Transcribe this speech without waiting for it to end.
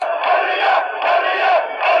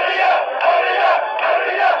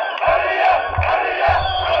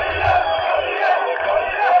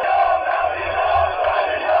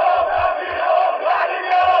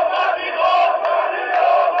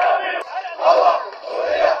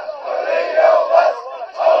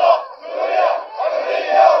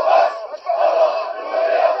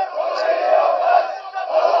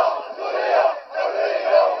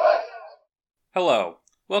Hello,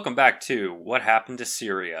 welcome back to What Happened to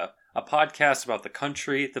Syria, a podcast about the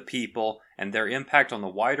country, the people, and their impact on the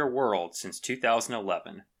wider world since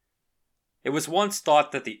 2011. It was once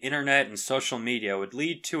thought that the internet and social media would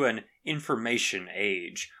lead to an information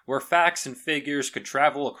age, where facts and figures could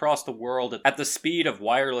travel across the world at the speed of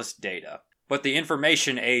wireless data. But the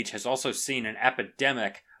information age has also seen an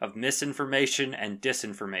epidemic of misinformation and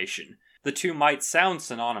disinformation. The two might sound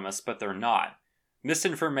synonymous, but they're not.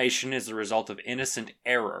 Misinformation is the result of innocent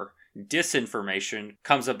error. Disinformation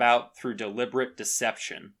comes about through deliberate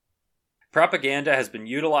deception. Propaganda has been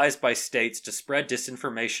utilized by states to spread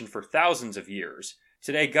disinformation for thousands of years.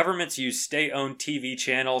 Today, governments use state-owned TV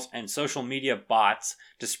channels and social media bots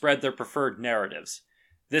to spread their preferred narratives.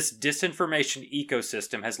 This disinformation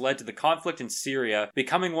ecosystem has led to the conflict in Syria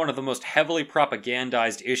becoming one of the most heavily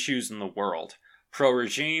propagandized issues in the world.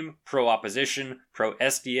 Pro-regime, pro-opposition,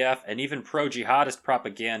 pro-SDF, and even pro-jihadist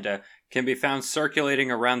propaganda can be found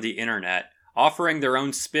circulating around the internet, offering their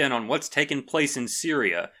own spin on what's taken place in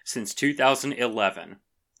Syria since 2011.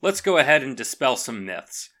 Let's go ahead and dispel some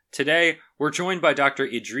myths. Today, we're joined by Dr.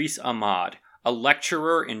 Idris Ahmad, a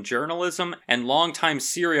lecturer in journalism and longtime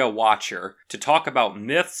Syria watcher, to talk about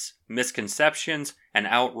myths, misconceptions, and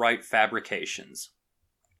outright fabrications.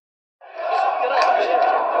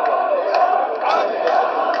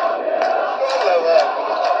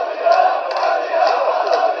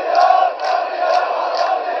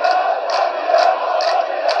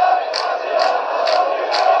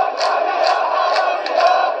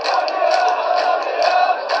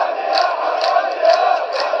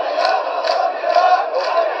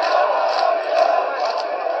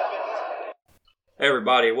 Hey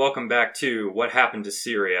everybody, welcome back to What Happened to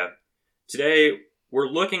Syria. Today, we're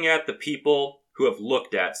looking at the people who have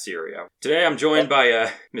looked at Syria. Today I'm joined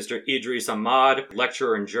by Mr. Idris Ahmad,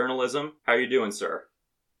 lecturer in journalism. How are you doing, sir?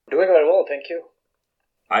 Doing very well, thank you.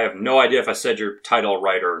 I have no idea if I said your title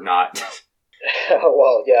right or not.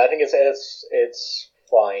 Well, yeah, I think it's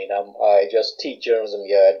fine. I just teach journalism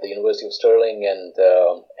here at the University of Stirling,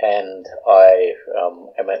 and I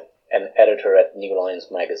am an editor at New Lines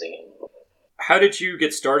magazine. How did you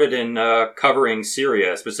get started in covering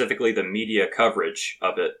Syria, specifically the media coverage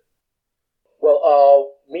of it?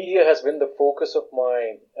 Well, media has been the focus of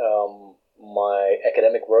my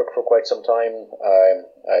academic work for quite some time.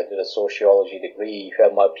 I did a sociology degree.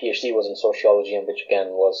 My PhD was in sociology, and which again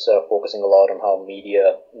was focusing a lot on how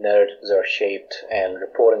media narratives are shaped and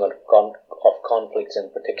reporting of conflicts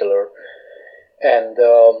in particular. And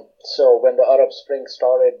so when the Arab Spring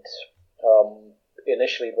started,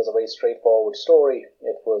 initially it was a very straightforward story.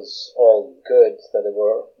 It was all good that there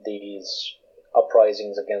were these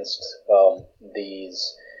uprisings against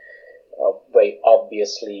these very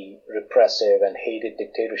obviously repressive and hated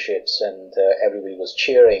dictatorships, and everybody was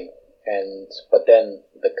cheering. But then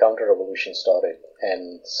the counter-revolution started,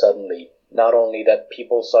 and suddenly not only that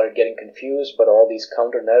people started getting confused, but all these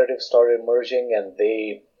counter-narratives started emerging, and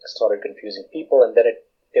they started confusing people, and then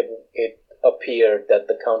it appeared that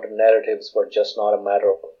the counter-narratives were just not a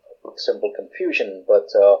matter of simple confusion, but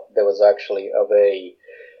there was actually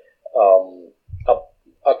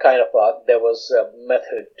there was a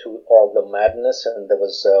method to all the madness, and there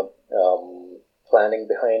was planning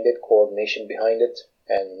behind it, coordination behind it.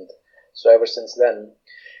 And so ever since then,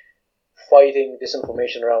 fighting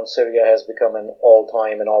disinformation around Syria has become an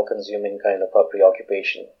all-time and all-consuming kind of a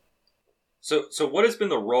preoccupation. So what has been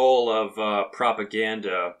the role of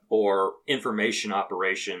propaganda or information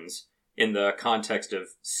operations in the context of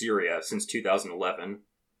Syria since 2011?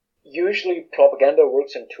 Usually propaganda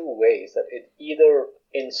works in two ways, that it either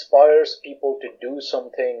inspires people to do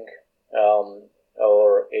something,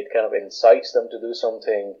 or it kind of incites them to do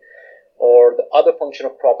something, or the other function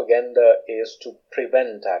of propaganda is to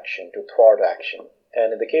prevent action, to thwart action.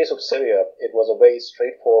 And in the case of Syria, it was a very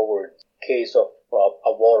straightforward case of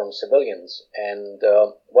a war on civilians. And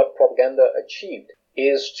what propaganda achieved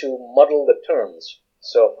is to muddle the terms.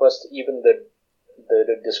 So first, even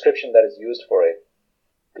the description that is used for it,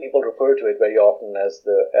 people refer to it very often as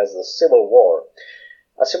the civil war.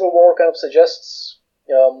 A civil war kind of suggests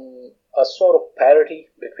a sort of parity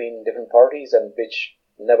between different parties, and which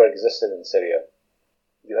never existed in Syria.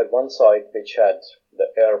 You had one side which had the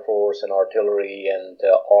air force and artillery and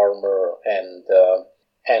armor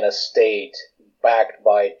and a state backed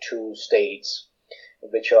by two states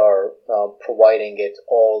which are providing it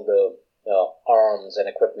all the arms and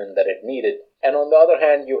equipment that it needed. And on the other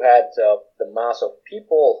hand, you had the mass of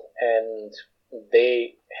people, and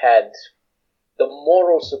they had the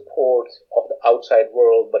moral support of the outside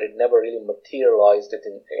world, but it never really materialized it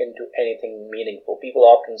into anything meaningful. People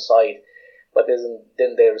often cite, but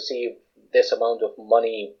then they receive this amount of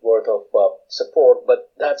money worth of support,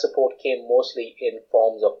 but that support came mostly in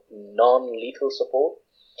forms of non-lethal support,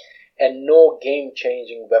 and no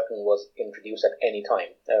game-changing weapon was introduced at any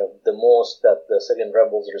time. The most that the Syrian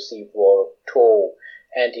rebels received were TOW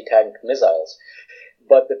anti-tank missiles,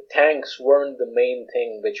 but the tanks weren't the main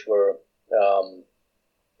thing which were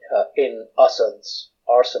in Assad's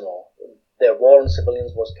arsenal. Their war on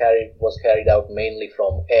civilians was carried out mainly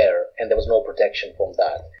from air, and there was no protection from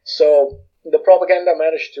that. So the propaganda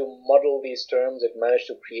managed to muddle these terms. It managed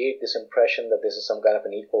to create this impression that this is some kind of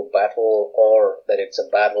an equal battle, or that it's a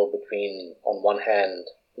battle between, on one hand,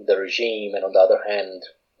 the regime, and on the other hand,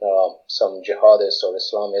 some jihadists or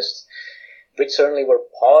Islamists, which certainly were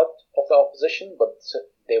part of the opposition, but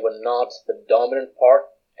they were not the dominant part,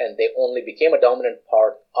 and they only became a dominant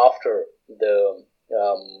part after the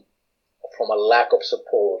from a lack of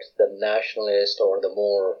support, the nationalist or the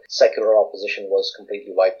more secular opposition was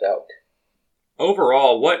completely wiped out.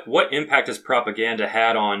 Overall, what impact has propaganda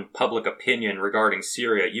had on public opinion regarding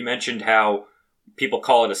Syria? You mentioned how people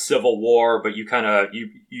call it a civil war, but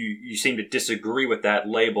you seem to disagree with that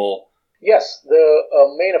label. Yes,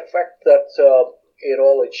 the main effect that it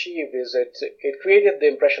all achieved is it created the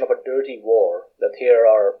impression of a dirty war. That here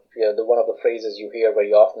are one of the phrases you hear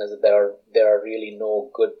very often is that there are really no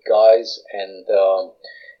good guys, and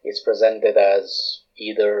it's presented as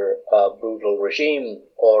either a brutal regime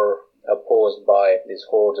or opposed by these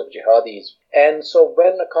hordes of jihadis. And so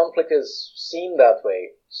when a conflict is seen that way,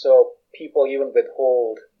 so people even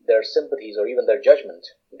withhold their sympathies or even their judgment.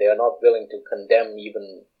 They are not willing to condemn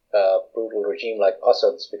even a brutal regime like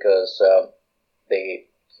Assad's, because they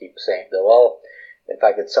keep saying that, well, in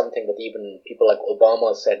fact, it's something that even people like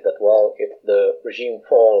Obama said that, well, if the regime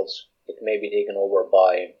falls, it may be taken over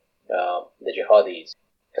by the jihadis.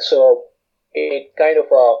 So it kind of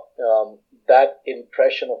that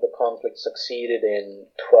impression of the conflict succeeded in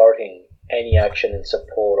thwarting any action in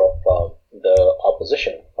support of the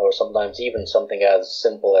opposition, or sometimes even something as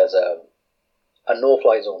simple as a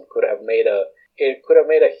no-fly zone could have made a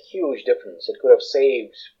huge difference. It could have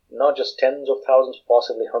saved not just tens of thousands,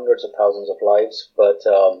 possibly hundreds of thousands of lives, but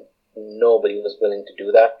nobody was willing to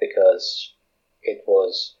do that because it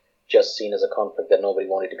was just seen as a conflict that nobody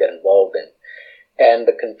wanted to get involved in. And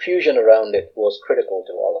the confusion around it was critical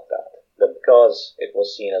to all of that. But because it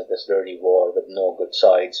was seen as this dirty war with no good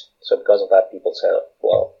sides, so because of that, people said,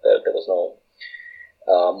 well, there was no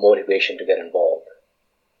motivation to get involved.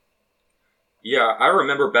 Yeah, I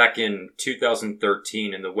remember back in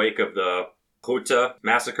 2013, in the wake of the Ghouta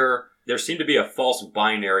massacre, there seemed to be a false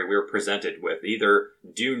binary we were presented with. Either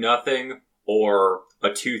do nothing or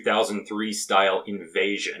a 2003 style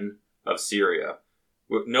invasion of Syria.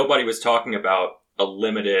 Nobody was talking about a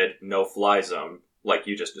limited no-fly zone like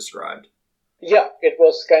you just described. Yeah, it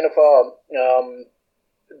was kind of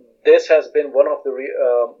this has been one of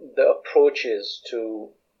the approaches to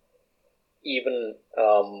even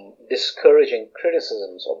discouraging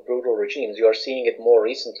criticisms of brutal regimes. You are seeing it more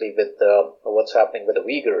recently with what's happening with the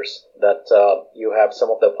Uyghurs, that you have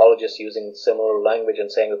some of the apologists using similar language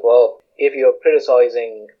and saying that, well, if you're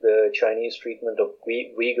criticizing the Chinese treatment of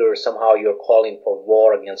Uyghurs, somehow you're calling for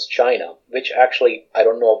war against China, which actually I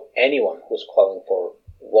don't know of anyone who's calling for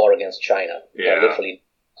war against China. Yeah. Literally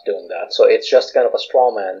doing that. So it's just kind of a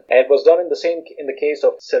straw man. And it was done in the case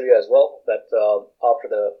of Syria as well, that after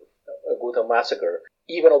the Ghouta massacre,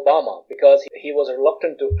 even Obama, because he was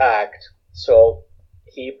reluctant to act, so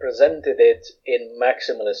he presented it in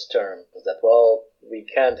maximalist terms, that, well, we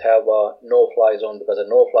can't have a no-fly zone because a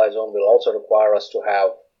no-fly zone will also require us to have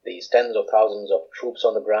these tens of thousands of troops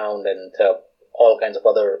on the ground and all kinds of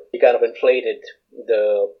other. He kind of inflated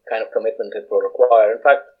the kind of commitment it will require. In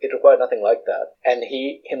fact, it required nothing like that. And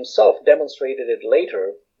he himself demonstrated it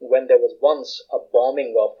later when there was once a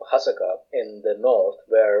bombing of Hasaka in the north,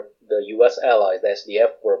 where the U.S. allies, the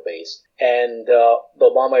SDF, were based. And the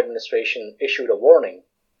Obama administration issued a warning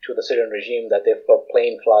to the Syrian regime that if a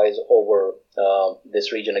plane flies over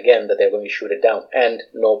this region again, that they're going to shoot it down. And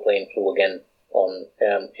no plane flew again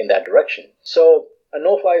in that direction. So a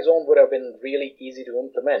no-fly zone would have been really easy to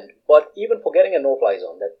implement. But even for getting a no-fly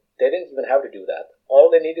zone, that they didn't even have to do that. All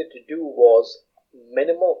they needed to do was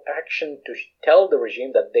minimal action to tell the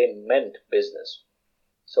regime that they meant business.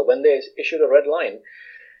 So when they issued a red line,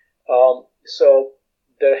 so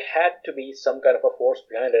there had to be some kind of a force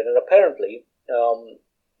behind it. And apparently,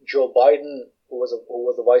 Joe Biden, who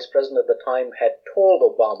was the vice president at the time, had told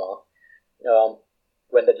Obama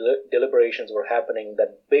when the deliberations were happening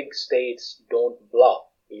that big states don't bluff.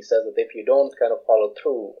 He says that if you don't kind of follow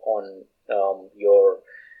through on your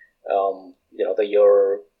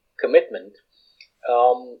commitment,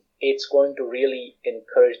 it's going to really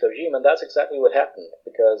encourage the regime. And that's exactly what happened,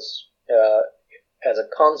 because as a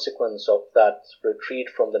consequence of that retreat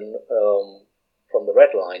from the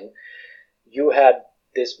Red Line, you had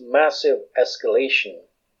this massive escalation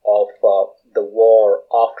of the war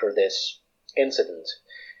after this incident.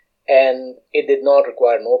 And it did not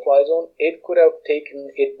require a no-fly zone. It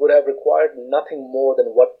would have required nothing more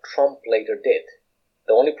than what Trump later did.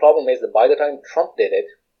 The only problem is that by the time Trump did it,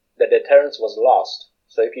 the deterrence was lost.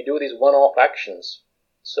 So if you do these one-off actions,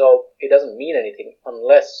 so it doesn't mean anything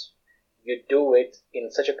unless you do it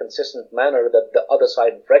in such a consistent manner that the other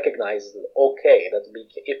side recognizes that, okay,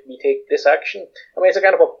 if we take this action, I mean, it's a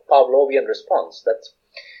kind of a Pavlovian response, that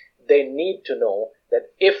they need to know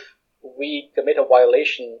that if we commit a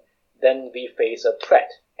violation, then we face a threat.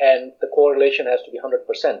 And the correlation has to be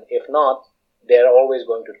 100%. If not, they're always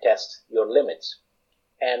going to test your limits.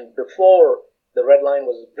 And before the Red Line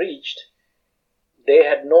was breached, they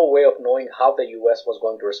had no way of knowing how the U.S. was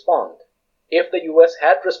going to respond. If the U.S.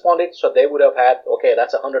 had responded, so they would have had, okay,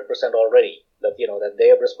 that's 100% already. That they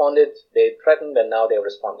have responded, they threatened, and now they have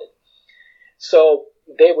responded. So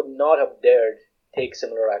they would not have dared take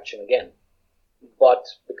similar action again. But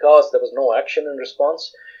because there was no action in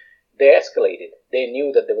response, they escalated. They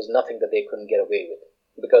knew that there was nothing that they couldn't get away with.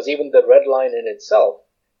 Because even the Red Line in itself,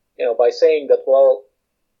 by saying that, well,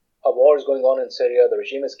 a war is going on in Syria, the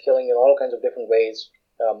regime is killing in all kinds of different ways,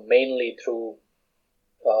 mainly through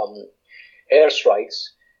airstrikes,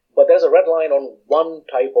 but there's a red line on one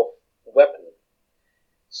type of weapon.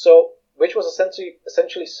 So, which was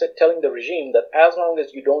essentially telling the regime that as long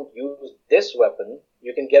as you don't use this weapon,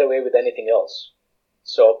 you can get away with anything else.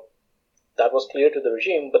 So, that was clear to the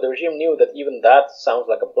regime, but the regime knew that even that sounds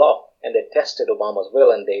like a bluff, and they tested Obama's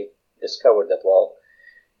will, and they discovered that, well,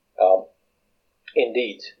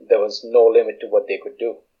 indeed, there was no limit to what they could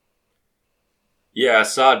do. Yeah,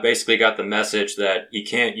 Assad basically got the message that he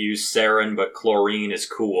can't use sarin, but chlorine is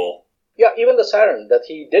cool. Yeah, even the sarin, that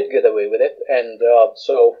he did get away with it, and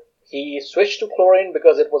so he switched to chlorine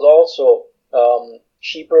because it was also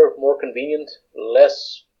cheaper, more convenient,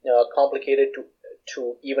 less complicated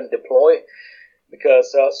to even deploy,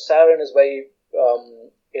 because sarin is very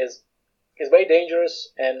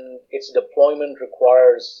dangerous, and its deployment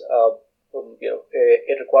requires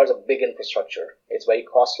it requires a big infrastructure. It's very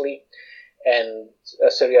costly. And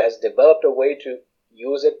Syria has developed a way to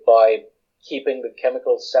use it by keeping the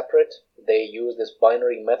chemicals separate. They use this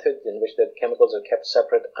binary method in which the chemicals are kept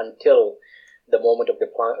separate until the moment of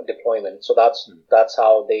deployment. So that's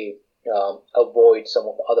how they avoid some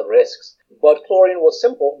of the other risks. But chlorine was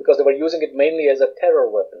simple because they were using it mainly as a terror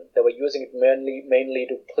weapon. They were using it mainly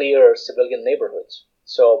to clear civilian neighborhoods.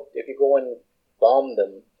 So if you go and bomb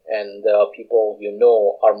them, and people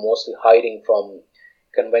are mostly hiding from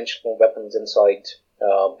conventional weapons inside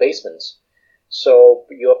basements. So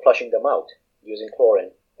you're flushing them out using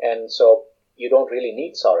chlorine. And so you don't really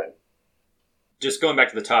need sarin. Just going back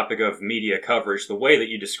to the topic of media coverage, the way that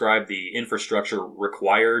you describe the infrastructure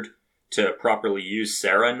required to properly use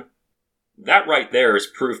sarin, that right there is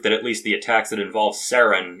proof that at least the attacks that involve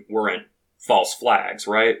sarin weren't false flags,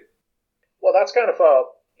 right? Well, that's kind of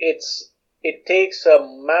it takes a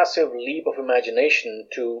massive leap of imagination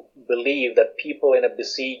to believe that people in a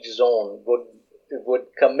besieged zone would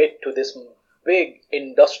commit to this big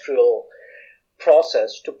industrial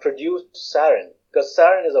process to produce sarin, because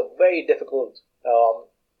sarin is a very difficult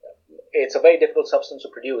substance to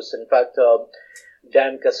produce. In fact,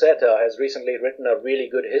 Dan Cassetta has recently written a really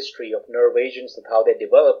good history of nerve agents and how they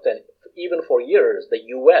developed, and even for years, the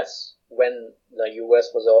U.S., when the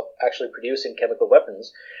U.S. was actually producing chemical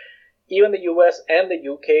weapons, even the US and the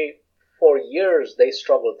UK, for years,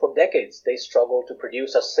 for decades, they struggled to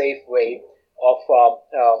produce a safe way of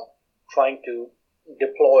trying to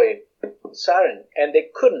deploy sarin. And they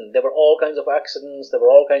couldn't. There were all kinds of accidents. There were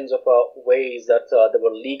all kinds of ways that there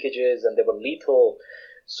were leakages and they were lethal.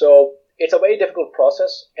 So it's a very difficult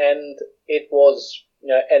process, and it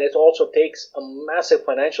also takes a massive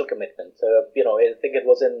financial commitment. I think it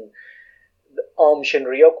was in Aum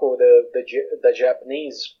Shinryoku, the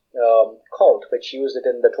Japanese cult, which used it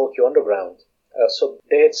in the Tokyo Underground. So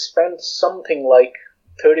they had spent something like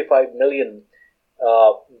 $35 million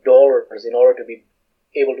in order to be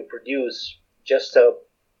able to produce just I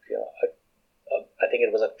think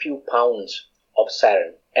it was a few pounds of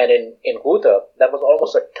sarin. And in Ghouta, that was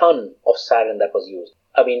almost a ton of sarin that was used.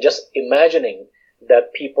 I mean, just imagining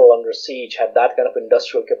that people under siege had that kind of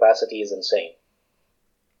industrial capacity is insane.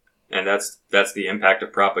 And that's the impact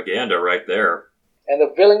of propaganda right there. And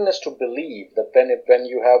the willingness to believe that when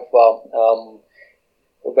you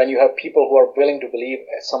have people who are willing to believe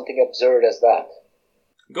something absurd as that.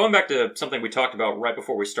 Going back to something we talked about right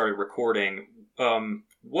before we started recording,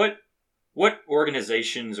 what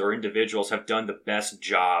organizations or individuals have done the best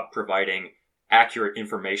job providing accurate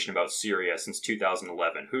information about Syria since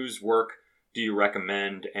 2011? Whose work do you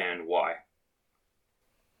recommend and why?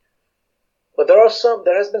 But there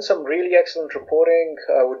has been some really excellent reporting.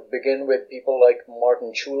 I would begin with people like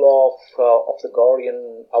Martin Chulov of The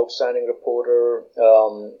Guardian, outstanding reporter,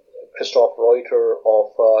 Christoph Reuter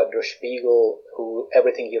of Der Spiegel, who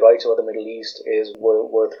everything he writes about the Middle East is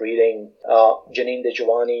worth reading. Janine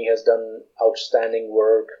DeGiovanni has done outstanding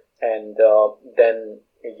work. And then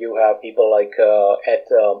you have people like at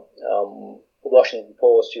Washington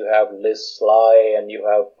Post, you have Liz Sly, and you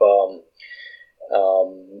have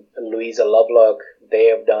Louisa Lovelock. They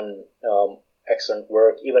have done excellent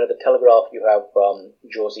work. Even at the Telegraph, you have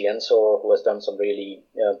Josie Ensor, who has done some really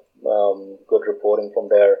good reporting from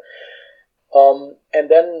there. And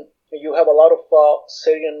then you have a lot of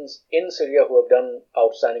Syrians in Syria who have done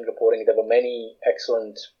outstanding reporting. There were many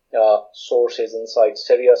excellent sources inside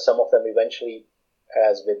Syria. Some of them eventually,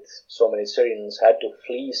 as with so many Syrians, had to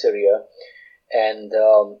flee Syria. And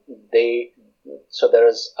so there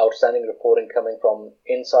is outstanding reporting coming from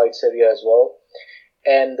inside Syria as well.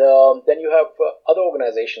 And then you have other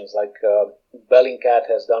organizations like Bellingcat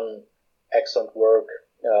has done excellent work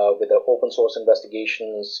with the open source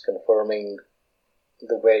investigations confirming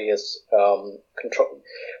the various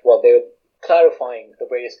they're clarifying the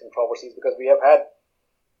various controversies, because we have had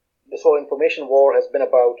this whole information war has been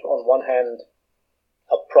about, on one hand,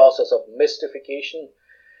 a process of mystification,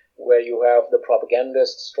 where you have the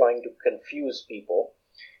propagandists trying to confuse people,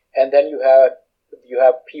 and then you have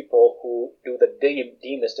people who do the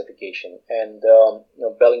demystification. And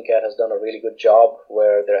Bellingcat has done a really good job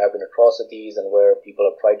where there have been atrocities and where people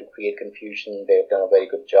have tried to create confusion. They've done a very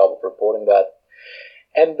good job of reporting that.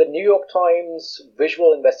 And the New York Times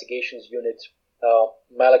Visual Investigations Unit,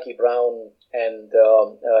 Malachi Brown and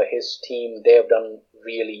his team, they have done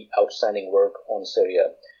really outstanding work on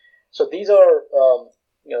Syria. So these are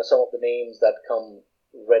some of the names that come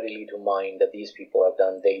readily to mind that these people have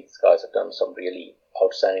done. These guys have done some really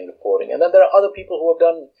outstanding reporting. And then there are other people who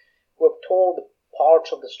have told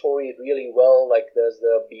parts of the story really well. Like there's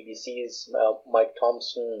the BBC's Mike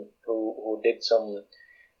Thompson, who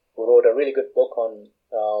wrote a really good book on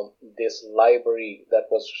this library that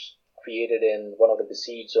was created in one of the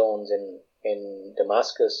besieged zones in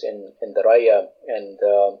Damascus, in Daraya, and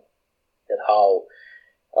how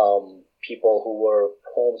people who were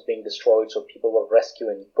homes being destroyed, so people were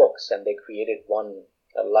rescuing books, and they created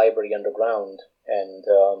a library underground, and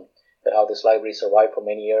how this library survived for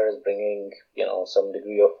many years, bringing some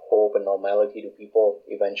degree of hope and normality to people.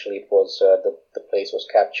 Eventually, it was the place was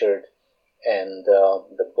captured, and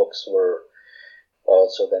the books were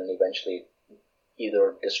also then eventually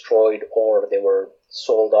either destroyed or they were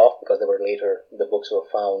sold off, because the books were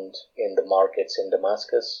found in the markets in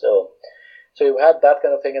Damascus. So you had that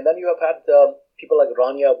kind of thing, and then you have had people like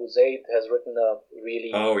Rania Abu Zaid has written a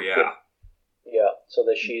really so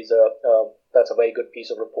that that's a very good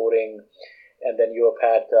piece of reporting. And then you have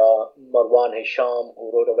had Marwan Hisham,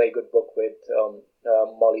 who wrote a very good book with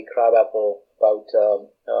Molly Crabapple about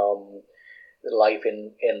life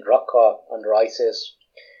in Raqqa under ISIS.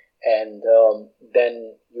 And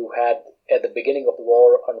then you had, at the beginning of the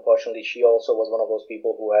war, unfortunately, she also was one of those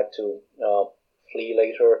people who had to flee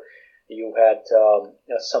later. You had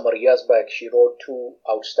Samar Yazbek. She wrote two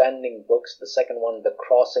outstanding books. The second one, The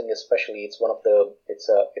Crossing, especially, it's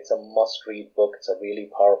a must-read book. It's a really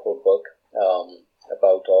powerful book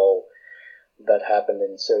about all that happened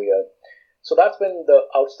in Syria. So that's been the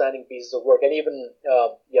outstanding pieces of work. And even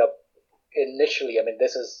initially, I mean,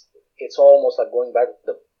 it's almost like going back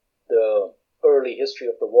to the early history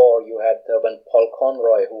of the war. You had when Paul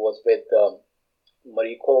Conroy, who was with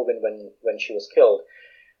Marie Colvin when she was killed.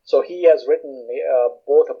 So he has written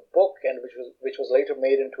both a book and which was later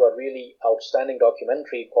made into a really outstanding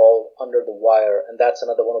documentary called Under the Wire, and that's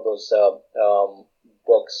another one of those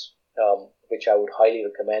books which I would highly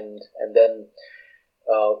recommend. And then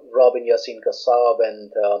Robin Yassin Kassab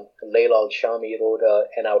and Layla Al-Shami wrote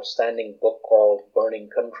an outstanding book called Burning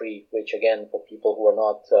Country, which again, for people who are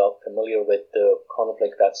not familiar with the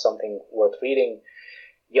conflict, that's something worth reading.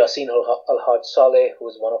 Yassin Al-Haj Saleh, who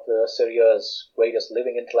is one of Syria's greatest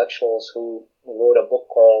living intellectuals, who wrote a book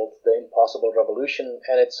called The Impossible Revolution,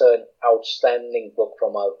 and it's an outstanding book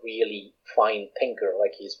from a really fine thinker.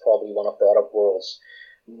 Like, he's probably one of the Arab world's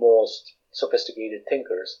most sophisticated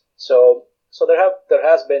thinkers. So there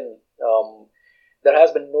has been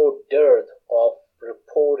no dearth of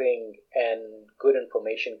reporting and good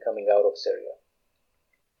information coming out of Syria.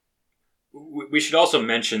 We should also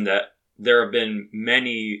mention that there have been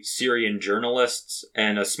many Syrian journalists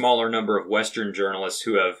and a smaller number of Western journalists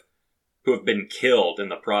who have been killed in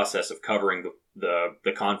the process of covering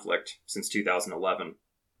the conflict since 2011.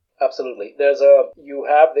 Absolutely. You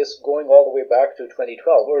have this going all the way back to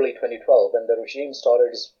 2012, early 2012, when the regime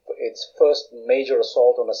started its first major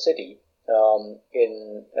assault on a city.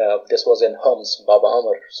 This was in Homs, Baba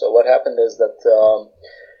Amr. So what happened is that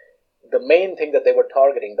the main thing that they were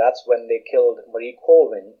targeting, that's when they killed Marie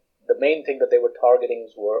Colvin. The main thing that they were targeting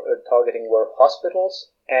were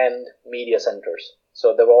hospitals and media centers.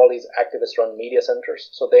 So there were all these activist-run media centers.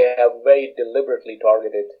 So they have very deliberately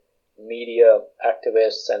targeted media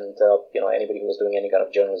activists and anybody who was doing any kind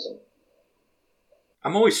of journalism.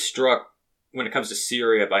 I'm always struck when it comes to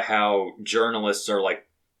Syria by how journalists are like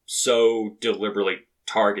so deliberately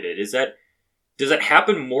targeted. Does that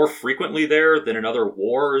happen more frequently there than in other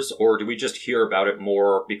wars, or do we just hear about it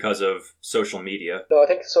more because of social media? No, I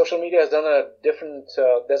think social media has done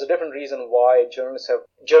there's a different reason why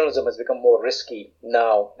journalism has become more risky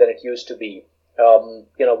now than it used to be.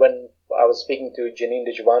 When I was speaking to Janine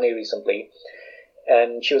Dijvani recently,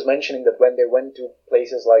 and she was mentioning that when they went to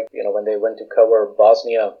places like, when they went to cover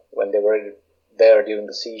Bosnia, when they were there during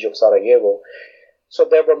the siege of Sarajevo, so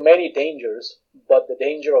there were many dangers, but the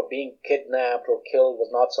danger of being kidnapped or killed was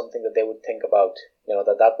not something that they would think about.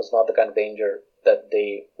 That was not the kind of danger that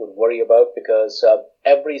they would worry about, because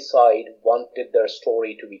every side wanted their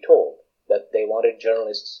story to be told, that they wanted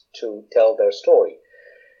journalists to tell their story.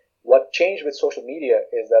 What changed with social media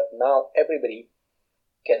is that now everybody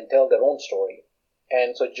can tell their own story.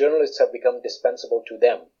 And so journalists have become dispensable to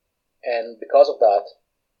them. And because of that,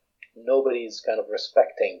 nobody's kind of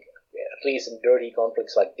respecting, at least in dirty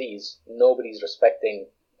conflicts like these, nobody's respecting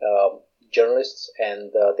journalists,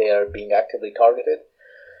 and they are being actively targeted.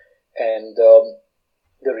 And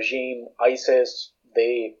the regime, ISIS,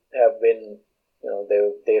 they have been,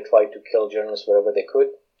 they tried to kill journalists wherever they could.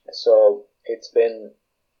 So it's been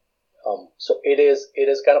it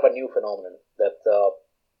is kind of a new phenomenon that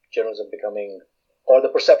journalism becoming, or the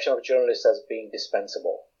perception of journalists as being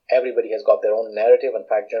dispensable. Everybody has got their own narrative. In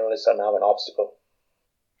fact, journalists are now an obstacle.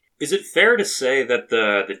 Is it fair to say that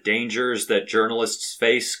the dangers that journalists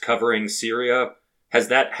face covering Syria, has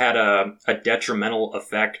that had a detrimental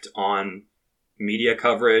effect on media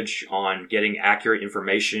coverage, on getting accurate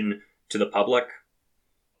information to the public?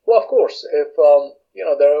 Well, of course, if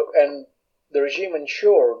the regime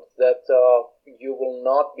ensured that you will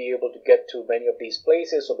not be able to get to many of these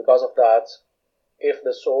places. So because of that, if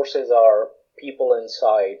the sources are people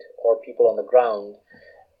inside or people on the ground,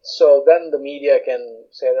 so then the media can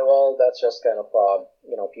say that, well, that's just kind of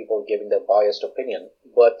people giving their biased opinion.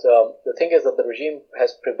 But the thing is that the regime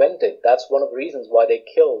has prevented. That's one of the reasons why they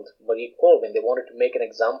killed Marie Colvin. They wanted to make an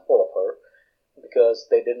example of her, because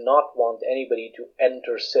they did not want anybody to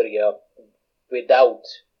enter Syria without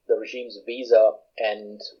the regime's visa.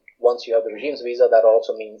 And once you have the regime's visa, that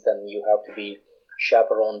also means then you have to be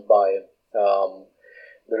chaperoned by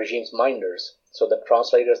the regime's minders. So the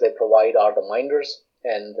translators they provide are the minders,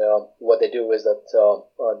 and what they do is that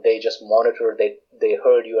they just monitor, they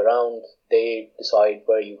herd you around, they decide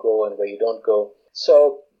where you go and where you don't go.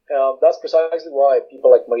 So that's precisely why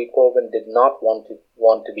people like Marie Colvin did not want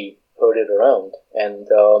to be herded around. And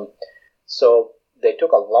so they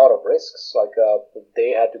took a lot of risks. Like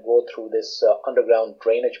they had to go through this underground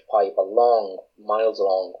drainage pipe, a miles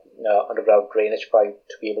long underground drainage pipe,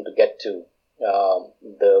 to be able to get to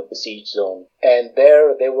the besieged zone. And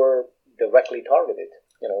there they were directly targeted.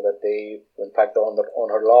 That they, in fact, on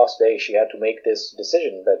her last day, she had to make this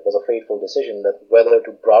decision that was a fateful decision, that whether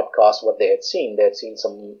to broadcast what they had seen. They had seen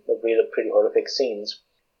some really pretty horrific scenes,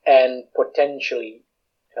 and potentially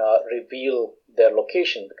reveal their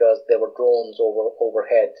location, because there were drones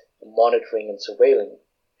overhead monitoring and surveilling.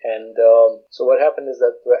 And so what happened is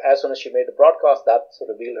that as soon as she made the broadcast, that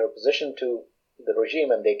revealed her position to the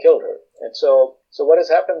regime, and they killed her. And so what has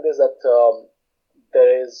happened is that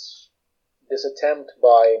there is this attempt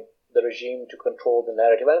by the regime to control the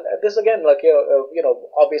narrative. And this again,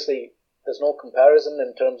 obviously there's no comparison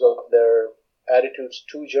in terms of their attitudes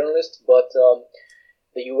to journalists, but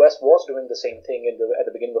the U.S. was doing the same thing at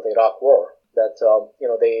the beginning of the Iraq War. That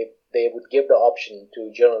they would give the option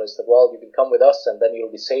to journalists that, well, you can come with us and then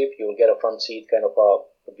you'll be safe. You'll get a front seat kind of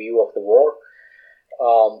a view of the war.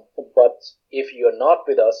 But if you're not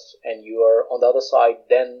with us and you are on the other side,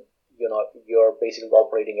 then you're basically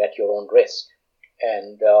operating at your own risk.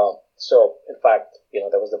 And so, in fact,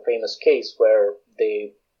 there was the famous case where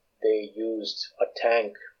they used a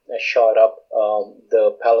tank that shot up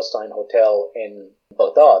the Palestine Hotel in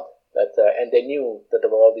Baghdad. And they knew that there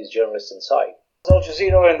were all these journalists inside. Al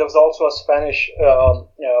Jazeera, and there was also a Spanish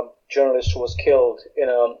journalist who was killed in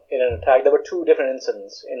an attack. There were two different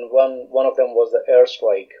incidents. In one of them was the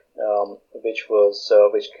airstrike, which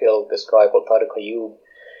killed this guy called Tariq Ayoub,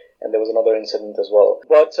 and there was another incident as well.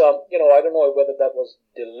 But I don't know whether that was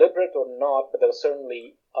deliberate or not, but there was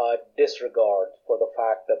certainly a disregard for the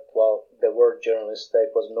fact that there were journalists. That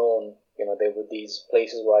it was known, these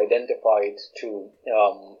places were identified to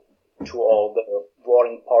all the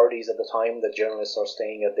warring parties at the time that journalists are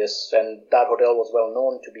staying at this, and that hotel was well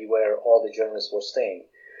known to be where all the journalists were staying.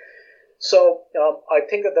 So I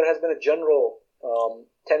think that there has been a general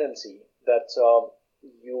tendency that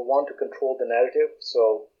you want to control the narrative,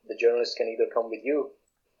 so the journalists can either come with you,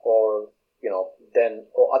 or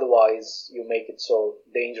otherwise you make it so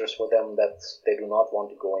dangerous for them that they do not want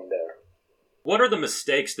to go in there. What are the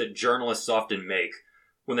mistakes that journalists often make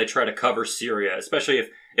when they try to cover Syria, especially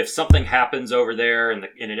if something happens over there and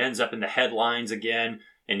it ends up in the headlines again,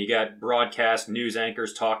 and you got broadcast news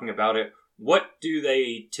anchors talking about it? What do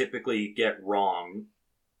they typically get wrong?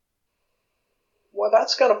 Well,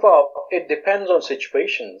 that's kind of it depends on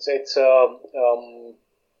situations. It's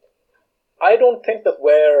I don't think that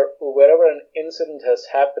wherever an incident has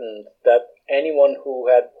happened, that anyone who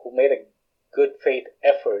made a good faith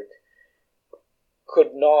effort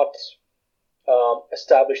could not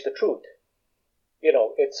establish the truth.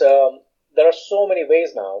 It's there are so many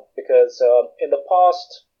ways now, because in the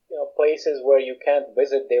past, places where you can't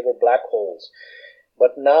visit, they were black holes.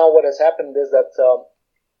 But now what has happened is that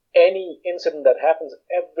any incident that happens,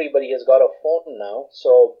 everybody has got a phone now.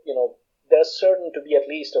 So, there's certain to be at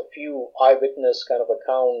least a few eyewitness kind of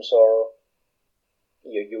accounts, or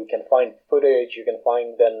you can find footage, you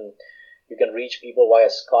can reach people via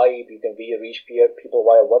Skype, you can reach people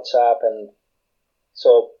via WhatsApp, and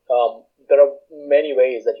so there are many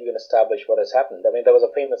ways that you can establish what has happened. I mean, there was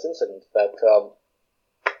a famous incident that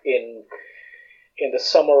in the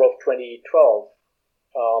summer of 2012,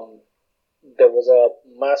 there was a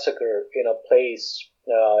massacre in a place,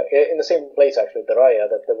 in the same place actually, Daraya,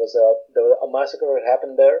 that there was a massacre that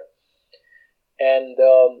happened there, and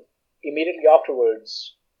immediately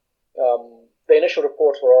afterwards, the initial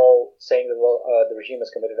reports were all saying that the regime has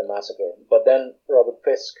committed a massacre, but then Robert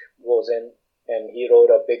Fisk goes in and he wrote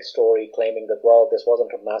a big story claiming that this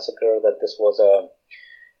wasn't a massacre, that this was a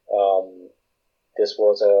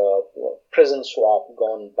prison swap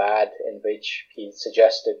gone bad, in which he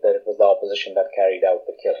suggested that it was the opposition that carried out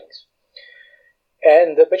the killings,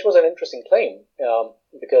 and which was an interesting claim,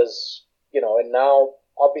 because and now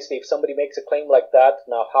obviously if somebody makes a claim like that,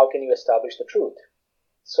 now how can you establish the truth?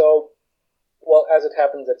 So, well, as it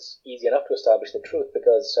happens, it's easy enough to establish the truth,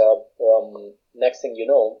 because next thing you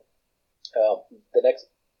know, the next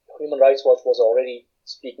Human Rights Watch was already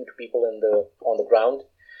speaking to people on the ground,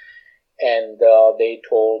 and they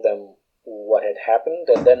told them what had happened.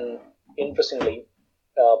 And then, interestingly,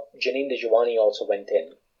 Janine Djouani also went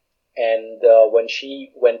in, and when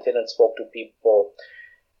she went in and spoke to people,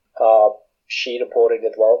 she reported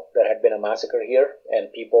that there had been a massacre here,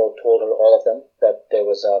 and people told her, all of them, that there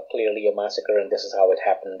was clearly a massacre and this is how it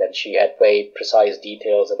happened. And she had very precise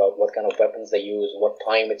details about what kind of weapons they used, what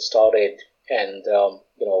time it started, and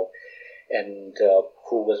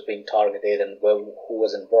who was being targeted and who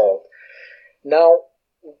was involved. Now,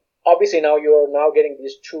 obviously, now you're getting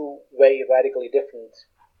these two very radically different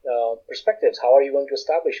perspectives. How are you going to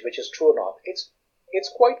establish which is true or not? It's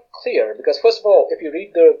quite clear, because first of all, if you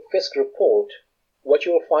read the Fisk report, what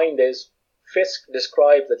you will find is Fisk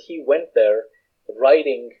describes that he went there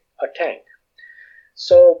riding a tank.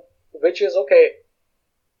 So, which is okay,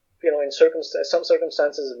 in some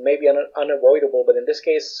circumstances it may be unavoidable, but in this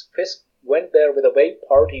case, Fisk went there with a very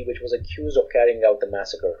party which was accused of carrying out the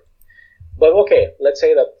massacre. But okay, let's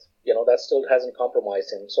say that, that still hasn't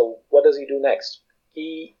compromised him. So what does he do next?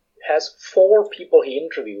 He has 4 people he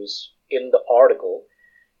interviews in the article,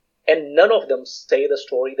 and none of them say the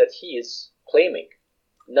story that he is claiming.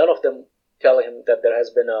 None of them tell him that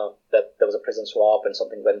there was a prison swap and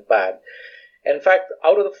something went bad. And in fact,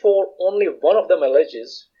 out of the 4, only one of them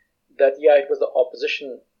alleges that it was the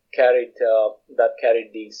opposition that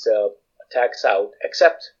carried these attacks out.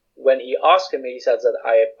 Except when he asked him, he says that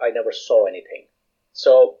I never saw anything.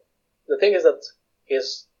 So the thing is that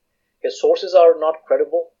his sources are not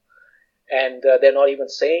credible, and they're not even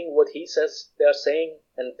saying what he says they're saying.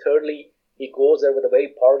 And thirdly, he goes there with a very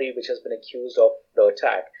party which has been accused of the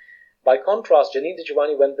attack. By contrast, Janine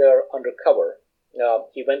Djouani went there undercover.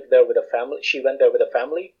 He went there with a family. She went there with a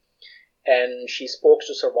family, and she spoke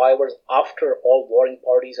to survivors after all warring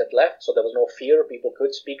parties had left, so there was no fear. People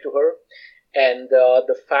could speak to her. And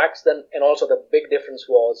the facts then, and also the big difference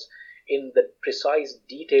was in the precise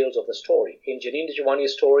details of the story. In Janine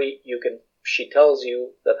Djawani's story, she tells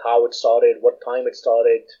you that how it started, what time it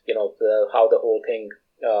started, how the whole thing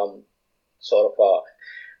sort of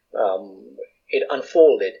it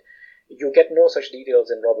unfolded. You get no such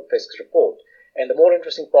details in Robert Fisk's report. And the more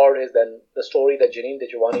interesting part is then the story that Janine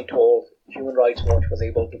Djawani told, Human Rights Watch was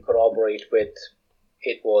able to corroborate with.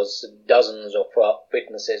 It was dozens of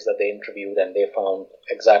witnesses that they interviewed, and they found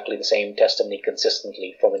exactly the same testimony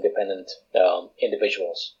consistently from independent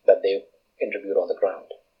individuals that they interviewed on the ground.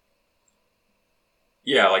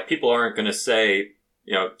 Yeah, like people aren't going to say,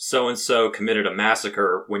 so-and-so committed a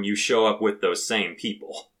massacre when you show up with those same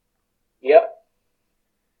people. Yeah.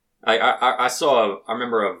 I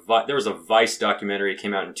remember there was a Vice documentary that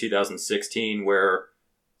came out in 2016 where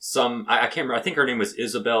I can't remember, I think her name was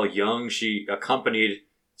Isabel Young. She accompanied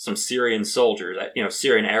some Syrian soldiers,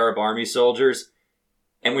 Syrian Arab army soldiers.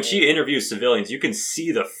 And when she interviews civilians, you can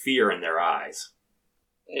see the fear in their eyes.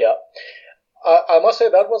 Yeah. I must say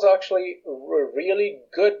that was actually really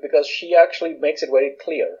good because she actually makes it very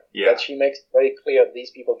clear. Yeah. That she makes it very clear that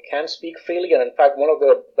these people can speak freely. And in fact, one of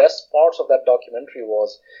the best parts of that documentary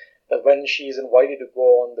was that when she's invited to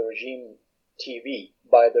go on the regime TV,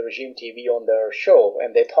 by the regime TV on their show,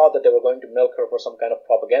 and they thought that they were going to milk her for some kind of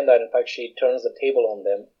propaganda, and in fact she turns the table on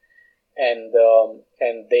them, and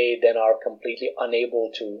they then are completely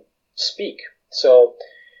unable to speak. So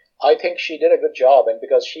I think she did a good job, and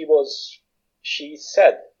because she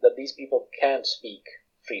said that these people can't speak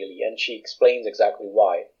freely, and she explains exactly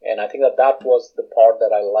why. And I think that was the part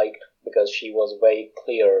that I liked, because she was very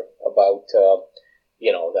clear about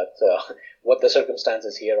what the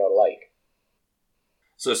circumstances here are like.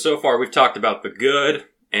 So far we've talked about the good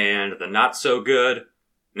and the not so good.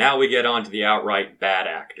 Now we get on to the outright bad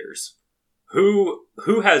actors. Who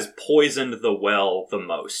has poisoned the well the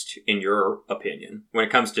most, in your opinion, when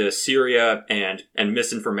it comes to Syria and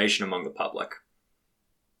misinformation among the public?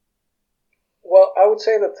 Well, I would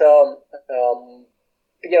say that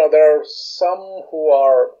there are some who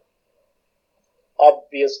are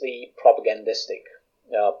obviously propagandistic.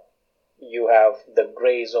 You have the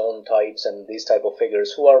gray zone types and these type of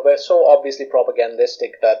figures who are so obviously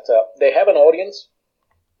propagandistic that they have an audience,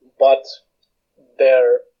 but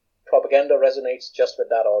their propaganda resonates just with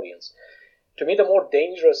that audience. To me, the more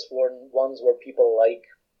dangerous ones were people like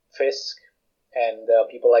Fisk and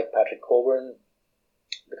people like Patrick Cockburn,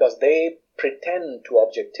 because they pretend to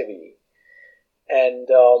objectivity. And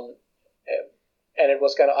it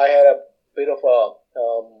was kind of, I had a bit of a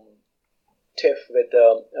tiff with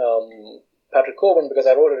Patrick Cockburn because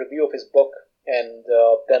I wrote a review of his book, and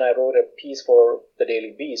then I wrote a piece for the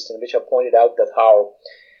Daily Beast in which I pointed out that how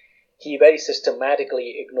he very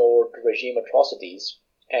systematically ignored regime atrocities,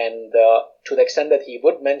 and to the extent that he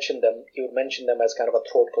would mention them as kind of a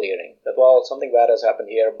throat clearing, that, well, something bad has happened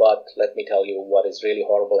here, but let me tell you what is really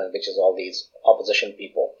horrible, and which is all these opposition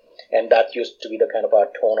people. And that used to be the kind of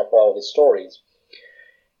a tone of all of his stories.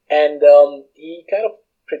 And he kind of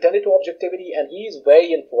pretended to objectivity, and he is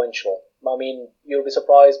very influential. I mean, you'll be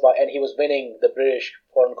surprised by, and he was winning the British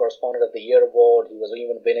Foreign Correspondent of the Year award. He was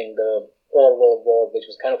even winning the Orwell Award, which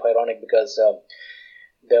was kind of ironic because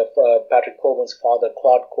Patrick Cockburn's father,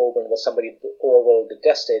 Claude Cockburn, was somebody Orwell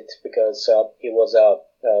detested because he was a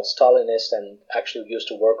Stalinist and actually used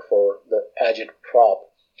to work for the Agitprop.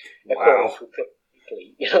 Wow.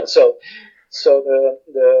 So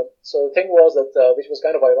the thing was that, which was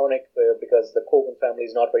kind of ironic because the Cockburn family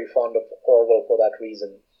is not very fond of Orwell for that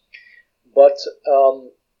reason. But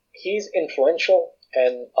he's influential,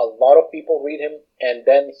 and a lot of people read him, and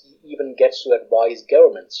then he even gets to advise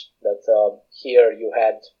governments. That here you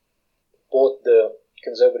had both the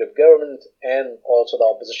conservative government and also the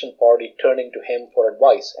opposition party turning to him for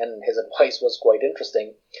advice, and his advice was quite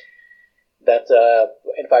interesting. That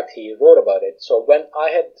in fact he wrote about it. So when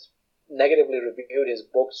I had negatively reviewed his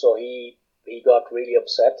book, so he got really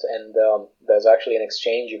upset, and there's actually an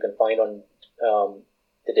exchange you can find on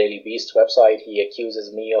the Daily Beast website. He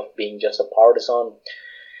accuses me of being just a partisan.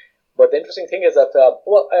 But the interesting thing is that,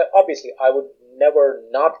 obviously, I would never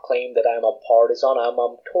not claim that I'm a partisan. I'm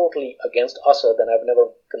totally against Assad, and I've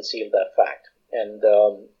never concealed that fact. And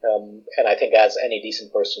I think as any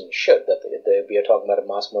decent person should, that we are talking about a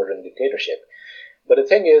mass murdering dictatorship. But the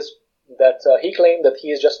thing is that he claimed that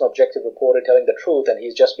he is just an objective reporter telling the truth, and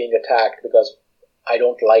he's just being attacked because I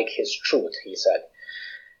don't like his truth, he said.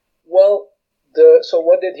 Well, so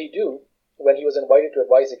what did he do when he was invited to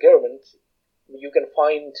advise the government? You can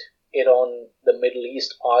find it on the Middle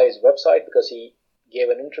East Eye's website, because he gave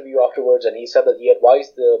an interview afterwards, and he said that he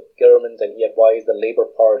advised the government and he advised the Labour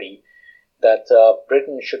Party that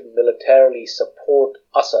Britain should militarily support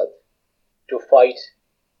Assad to fight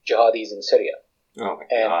jihadis in Syria. Oh my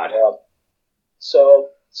God! So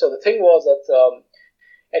the thing was that,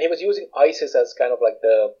 and he was using ISIS as kind of like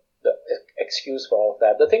the excuse for all of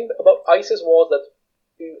that. The thing about ISIS was that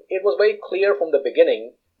it was very clear from the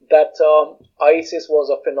beginning that ISIS was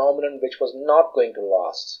a phenomenon which was not going to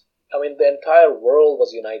last. I mean, the entire world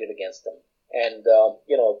was united against them, and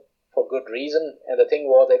for good reason. And the thing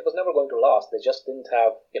was, it was never going to last. They just didn't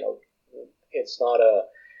have, it's not a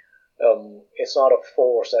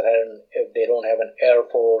force that they don't have an air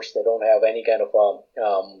force. They don't have any kind of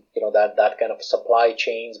that kind of supply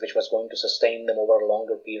chains which was going to sustain them over a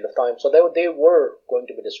longer period of time. So they were going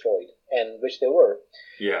to be destroyed, and which they were.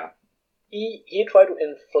 Yeah. He tried to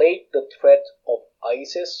inflate the threat of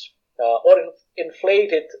ISIS, or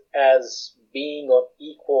inflate it as being of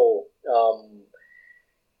equal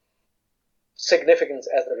significance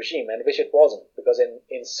as the regime, and which it wasn't, because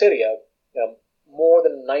in Syria, more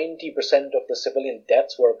than 90% of the civilian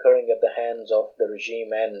deaths were occurring at the hands of the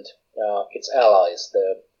regime and its allies,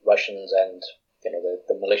 the Russians and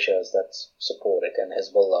the militias that support it, and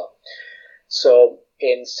Hezbollah. So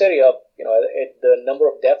in Syria, the number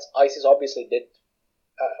of deaths, ISIS obviously did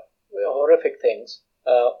horrific things,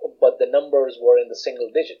 but the numbers were in the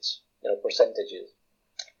single digits,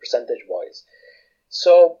 percentage-wise.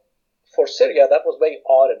 So for Syria, that was very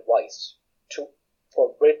odd advice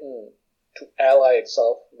for Britain to ally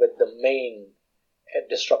itself with the main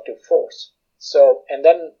destructive force. So, and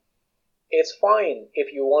then it's fine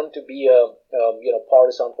if you want to be a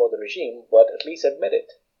partisan for the regime, but at least admit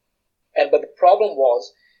it. But the problem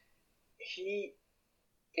was, he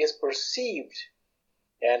is perceived,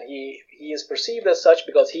 and he is perceived as such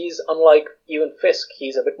because he's unlike even Fisk.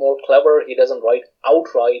 He's a bit more clever. He doesn't write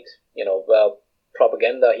outright,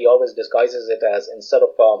 propaganda. He always disguises it as, instead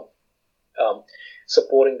of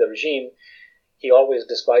supporting the regime, he always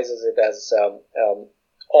disguises it as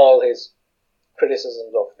all his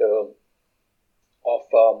criticisms of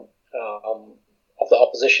the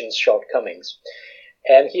opposition's shortcomings.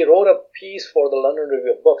 And he wrote a piece for the London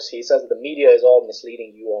Review of Books. He says the media is all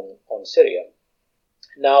misleading you on Syria.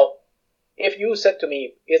 Now, if you said to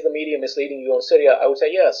me, is the media misleading you on Syria? I would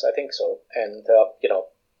say, yes, I think so. And,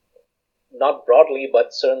 not broadly,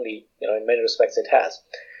 but certainly, in many respects it has.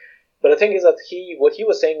 But the thing is that what he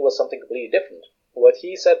was saying was something completely different. What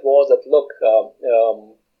he said was that, look,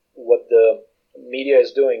 what the media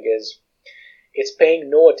is doing is it's paying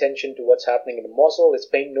no attention to what's happening in Mosul, it's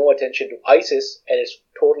paying no attention to ISIS, and it's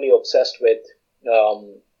totally obsessed with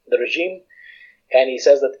the regime. And he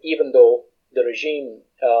says that even though the regime,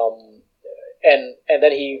 and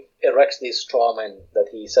then he erects these straw men that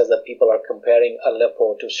he says that people are comparing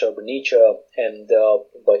Aleppo to Srebrenica, and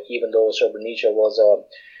but even though Srebrenica was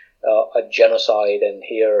a genocide, and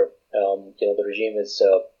here the regime is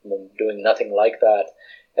doing nothing like that,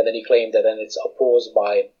 and then he claimed that then it's opposed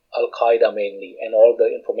by Al-Qaeda mainly, and all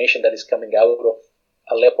the information that is coming out of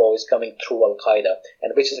Aleppo is coming through Al-Qaeda,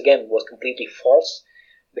 and which is again was completely false,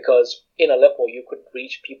 because in Aleppo you could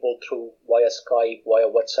reach people through via Skype, via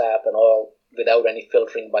WhatsApp, and all without any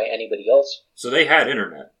filtering by anybody else. So they had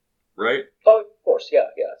internet, right? Oh, of course, yeah.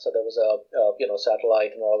 So there was a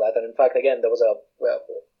satellite and all that, and in fact, again, there was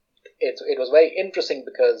it was very interesting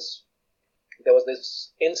because there was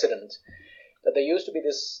this incident that there used to be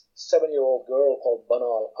this 7-year-old girl called Bana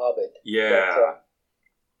al-Abid. Yeah.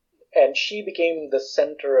 And she became the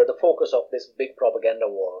focus of this big propaganda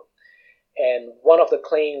war. And one of the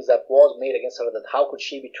claims that was made against her, that how could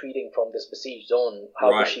she be tweeting from this besieged zone?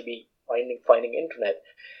 How could she be finding internet?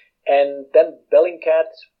 And then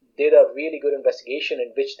Bellingcat did a really good investigation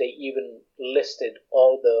in which they even listed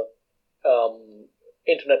all the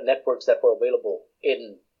internet networks that were available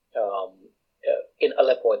in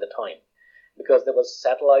Aleppo at the time, because there was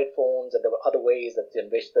satellite phones and there were other ways in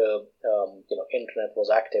which the internet was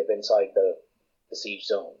active inside the siege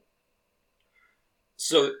zone.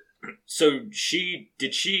 So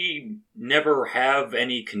did she never have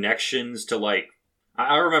any connections to, like,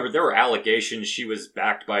 I remember there were allegations she was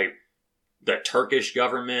backed by the Turkish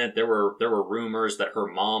government. There were rumors that her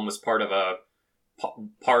mom was part of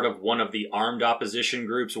one of the armed opposition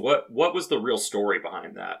groups. What was the real story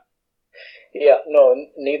behind that? Yeah, no,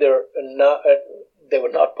 neither. They were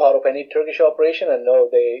not part of any Turkish operation, and no,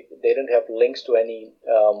 they didn't have links to any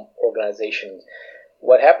organization.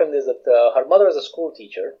 What happened is that her mother is a school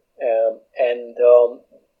teacher, and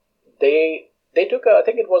they took I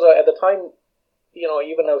think it was at the time,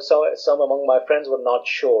 even though some among my friends were not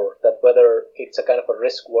sure that whether it's a kind of a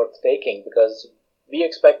risk worth taking, because we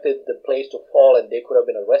expected the place to fall and they could have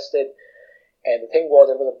been arrested. And the thing was,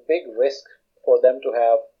 it was a big risk for them to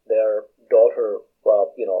have their daughter,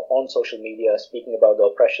 on social media speaking about the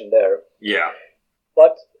oppression there. Yeah.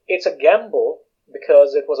 But it's a gamble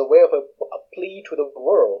because it was a way of a plea to the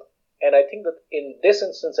world. And I think that in this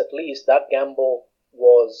instance, at least, that gamble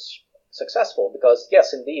was successful because,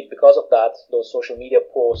 yes, indeed, because of that, those social media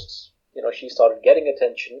posts, she started getting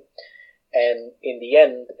attention. And in the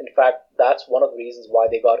end, in fact, that's one of the reasons why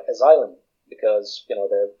they got asylum because,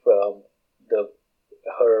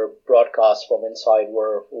 her broadcasts from inside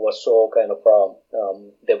were so kind of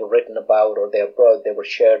they were written about or they were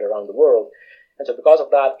shared around the world, and so because of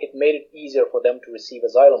that, it made it easier for them to receive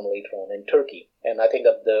asylum later on in Turkey. And I think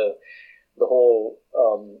that the whole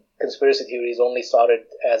conspiracy theories always start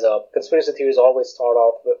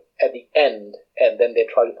off at the end, and then they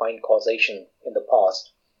try to find causation in the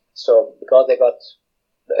past. So because they got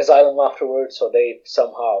the asylum afterwards, so they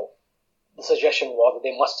somehow. The suggestion was that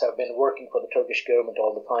they must have been working for the Turkish government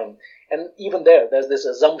all the time. And even there's this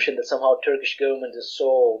assumption that somehow Turkish government is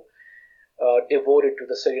so devoted to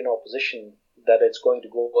the Syrian opposition that it's going to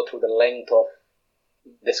go through the length of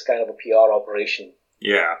this kind of a PR operation.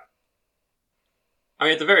 Yeah. I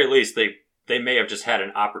mean, at the very least, they may have just had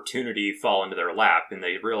an opportunity fall into their lap, and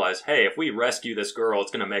they realize, hey, if we rescue this girl,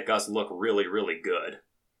 it's going to make us look really, really good.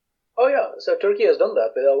 Oh, yeah. So Turkey has done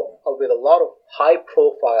that with a lot of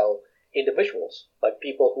high-profile individuals, like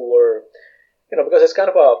people who were, because it's kind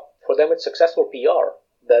of for them it's successful PR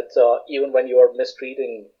that even when you are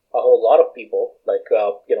mistreating a whole lot of people,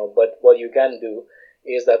 but what you can do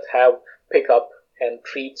is that pick up and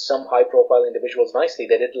treat some high profile individuals nicely.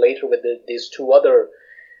 They did later with these two other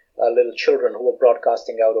little children who were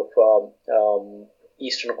broadcasting out of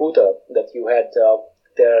Eastern Ghouta, that you had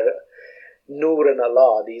their Noor and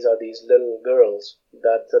Allah. These are these little girls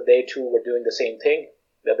that they too were doing the same thing,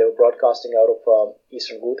 that they were broadcasting out of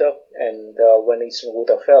Eastern Ghouta, and when Eastern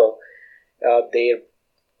Ghouta fell, they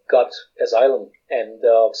got asylum. And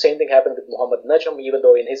same thing happened with Muhammad Najm, even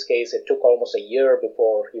though in his case it took almost a year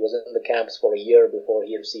before he was in the camps for a year before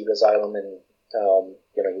he received asylum, and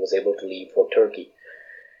he was able to leave for Turkey.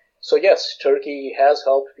 So yes, Turkey has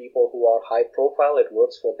helped people who are high profile. It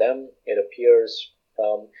works for them, it appears.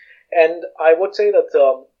 And I would say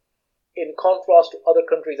that in contrast to other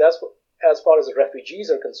countries, as far as the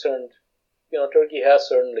refugees are concerned, Turkey has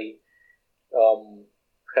certainly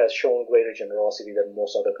has shown greater generosity than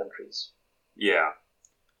most other countries. Yeah.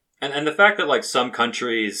 And the fact that, like, some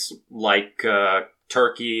countries, like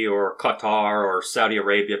Turkey or Qatar or Saudi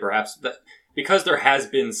Arabia, perhaps, because there has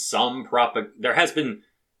been some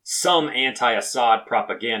anti-Assad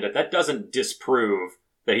propaganda, that doesn't disprove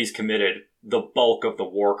that he's committed the bulk of the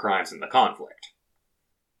war crimes in the conflict.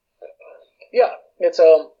 Yeah, it's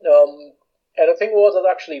and the thing was that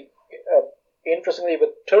actually, interestingly, with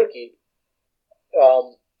Turkey,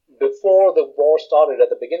 before the war started, at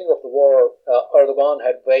the beginning of the war, Erdogan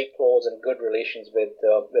had very close and good relations with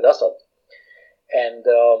Assad, and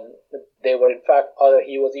they were, in fact,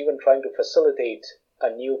 he was even trying to facilitate a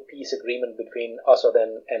new peace agreement between Assad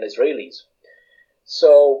and Israelis.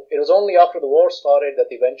 So it was only after the war started that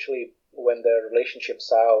eventually, when their relationship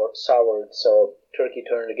soured, so Turkey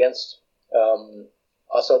turned against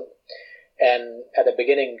Assad. And at the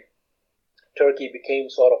beginning, Turkey became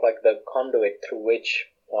sort of like the conduit through which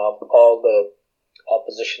all the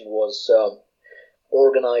opposition was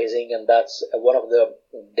organizing, and that's one of the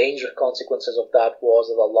dangerous consequences of that was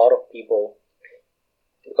that a lot of people,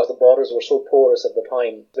 because the borders were so porous at the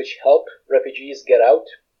time, which helped refugees get out,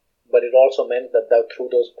 but it also meant that through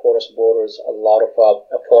those porous borders, a lot of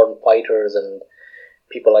foreign fighters and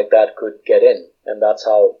people like that could get in, and that's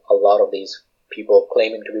how a lot of these people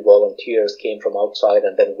claiming to be volunteers came from outside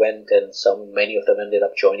and then went, and many of them ended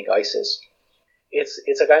up joining ISIS.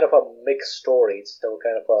 It's a kind of a mixed story. It's still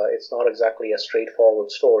kind of it's not exactly a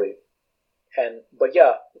straightforward story. But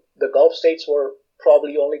yeah, the Gulf states were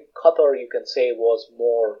probably only Qatar, you can say,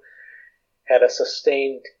 had a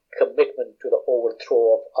sustained commitment to the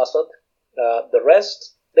overthrow of Assad. The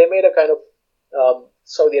rest, they made a kind of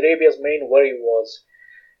Saudi Arabia's main worry was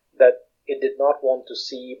that it did not want to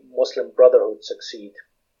see Muslim Brotherhood succeed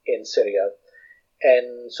in Syria.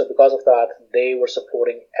 And so because of that, they were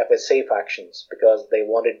supporting FSA factions because they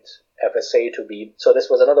wanted FSA to be... So this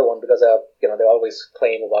was another one because, they always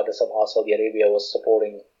claim about it somehow Saudi Arabia was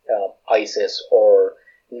supporting ISIS or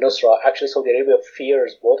Nusra. Actually, Saudi Arabia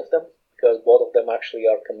fears both of them because both of them actually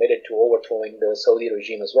are committed to overthrowing the Saudi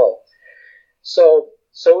regime as well. So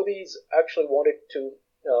Saudis actually wanted to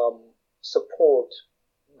support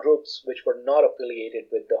groups which were not affiliated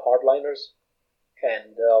with the hardliners,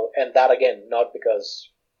 and that again not because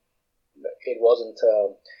it wasn't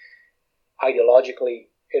ideologically,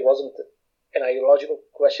 it wasn't an ideological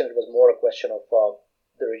question. It was more a question of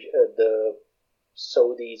the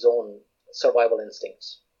Saudis' own survival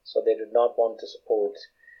instincts. So they did not want to support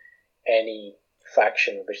any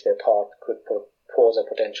faction which they thought could pose a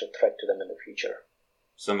potential threat to them in the future.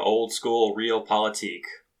 Some old school realpolitik.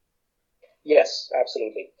 Yes,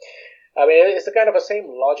 absolutely. I mean, it's the kind of the same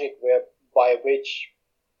logic by which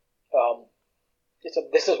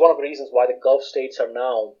this is one of the reasons why the Gulf states are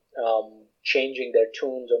now changing their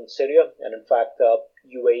tunes on Syria, and in fact,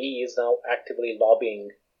 UAE is now actively lobbying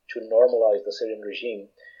to normalize the Syrian regime,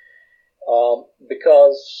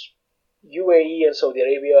 because UAE and Saudi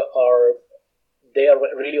Arabia are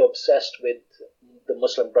really obsessed with the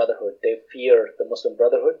Muslim Brotherhood. They fear the Muslim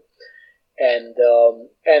Brotherhood, and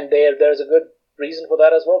there's a good reason for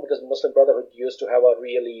that as well, because the Muslim Brotherhood used to have a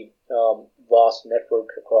really vast network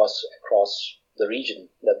across the region,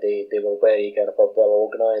 that they were very kind of well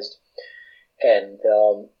organized, and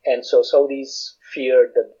so Saudis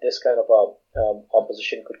feared that this kind of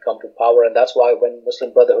opposition could come to power, and that's why when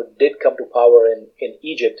Muslim Brotherhood did come to power in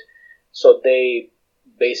Egypt, so they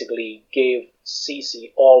basically gave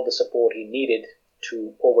Sisi all the support he needed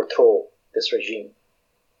to overthrow this regime.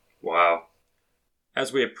 Wow.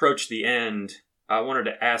 As we approach the end, I wanted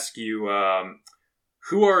to ask you,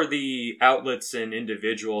 who are the outlets and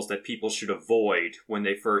individuals that people should avoid when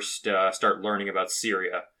they first start learning about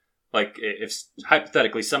Syria? Like, if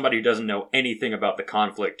hypothetically somebody who doesn't know anything about the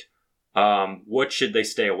conflict, what should they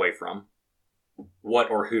stay away from? What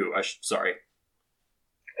or who? Sorry.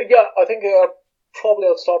 Yeah, I think probably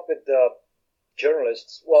I'll start with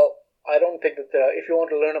journalists. Well, I don't think that if you want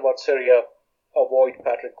to learn about Syria, avoid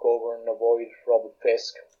Patrick Cockburn, avoid Robert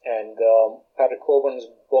Fisk. And Patrick Cockburn's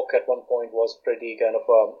book at one point was pretty kind of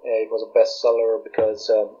it was a bestseller because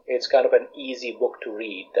it's kind of an easy book to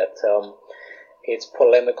read. That it's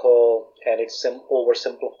polemical and it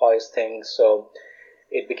oversimplifies things, so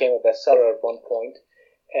it became a bestseller at one point.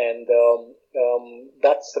 And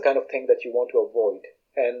that's the kind of thing that you want to avoid.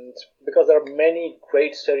 And because there are many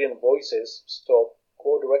great Syrian voices, so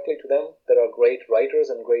go directly to them. There are great writers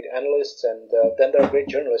and great analysts, and then there are great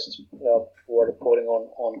journalists who are reporting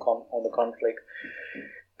on the conflict.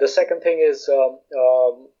 The second thing is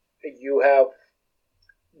you have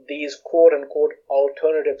these quote-unquote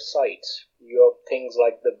alternative sites. You have things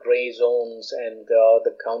like the gray zones and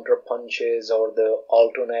the counter punches or the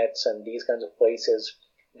alternets and these kinds of places.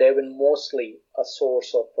 They've been mostly a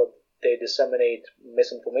source of they disseminate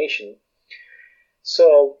misinformation.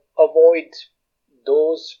 So avoid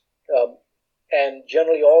those, and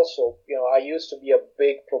generally also, I used to be a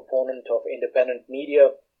big proponent of independent media,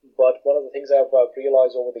 but one of the things I've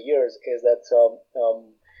realized over the years is that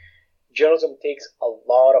journalism takes a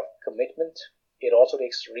lot of commitment. It also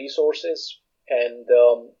takes resources, and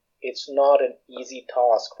it's not an easy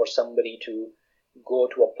task for somebody to go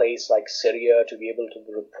to a place like Syria to be able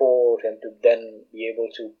to report and to then be able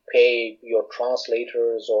to pay your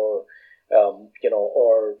translators or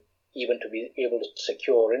even to be able to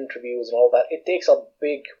secure interviews and all that. It takes a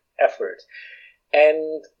big effort.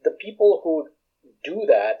 And the people who do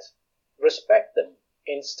that, respect them.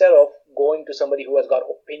 Instead of going to somebody who has got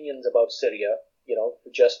opinions about Syria,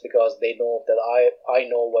 just because they know that I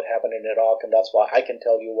know what happened in Iraq, and that's why I can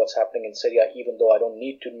tell you what's happening in Syria, even though I don't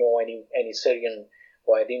need to know any Syrian,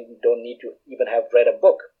 or I don't need to even have read a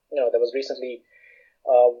book. There was recently,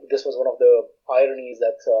 this was one of the ironies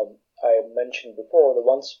that I mentioned before, the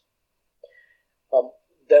ones.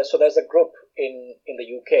 So there's a group in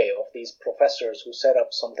the UK of these professors who set up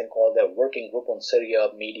something called their Working Group on Syria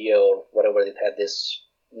Media, or whatever. It had this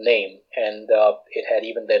name, and it had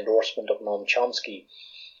even the endorsement of Noam Chomsky.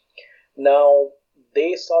 Now,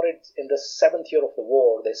 they started in the 7th year of the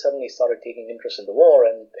war. They suddenly started taking interest in the war,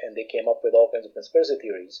 and they came up with all kinds of conspiracy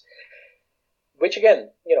theories, which again,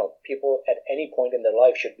 people at any point in their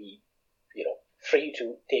life should be, free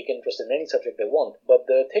to take interest in any subject they want. But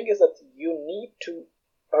the thing is that you need to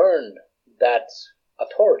earn that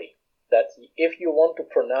authority, that if you want to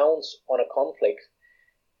pronounce on a conflict,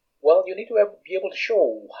 well, you need to be able to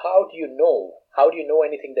show how do you know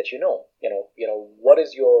anything that you know. What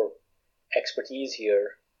is your expertise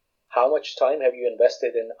here? How much time have you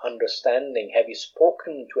invested in understanding? Have you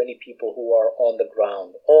spoken to any people who are on the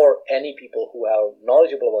ground, or any people who are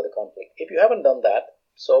knowledgeable about the conflict? If you haven't done that,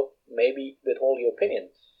 so maybe withhold your opinion.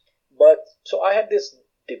 But so I had this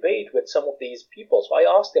debate with some of these people. So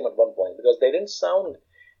I asked them at one point, because they didn't sound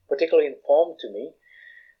particularly informed to me.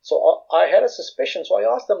 So I had a suspicion. So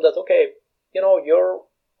I asked them that, okay,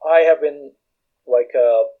 I have been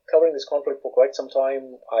covering this conflict for quite some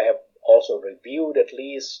time. I have also reviewed at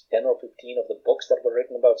least 10 or 15 of the books that were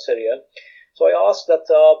written about Syria. So I asked that,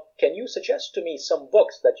 can you suggest to me some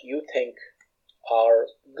books that you think are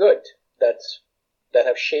good, that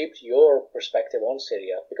have shaped your perspective on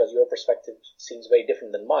Syria, because your perspective seems very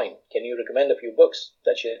different than mine. Can you recommend a few books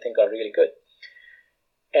that you think are really good?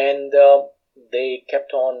 And they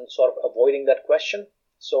kept on sort of avoiding that question.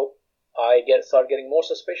 So I started getting more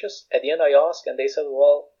suspicious. At the end, I asked, and they said,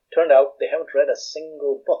 well, turned out they haven't read a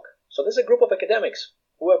single book. So this is a group of academics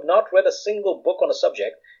who have not read a single book on a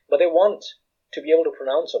subject, but they want to be able to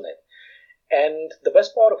pronounce on it. And the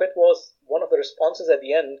best part of it was one of the responses at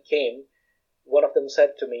the end came. One of them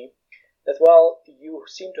said to me that, well, you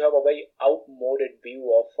seem to have a very outmoded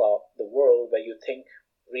view of the world, where you think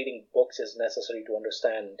reading books is necessary to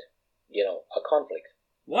understand, a conflict.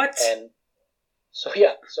 What? And so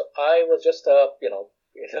I was just, I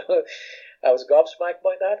was gobsmacked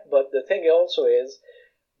by that. But the thing also is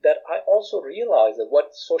that I also realized that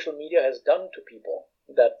what social media has done to people,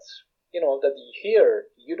 that here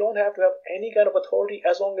you don't have to have any kind of authority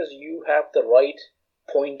as long as you have the right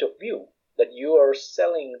point of view, that you are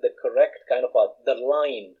selling the correct kind of the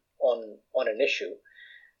line on an issue.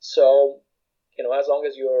 So, as long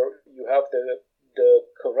as you have the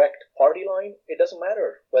correct party line, it doesn't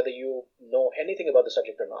matter whether you know anything about the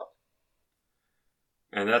subject or not.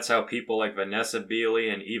 And that's how people like Vanessa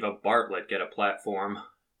Beeley and Eva Bartlett get a platform.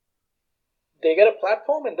 They get a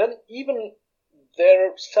platform, and then even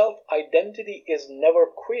their self-identity is never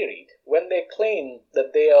queried when they claim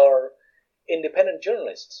that they are independent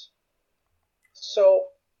journalists. So,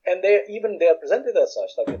 and they are presented as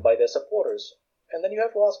such, like by their supporters. And then you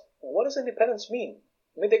have to ask, what does independence mean?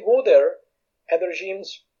 I mean, they go there at the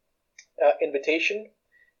regime's invitation.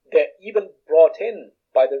 They're even brought in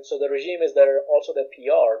so the regime is there also their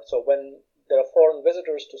PR. So when there are foreign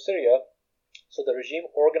visitors to Syria, so the regime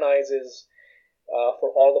organizes for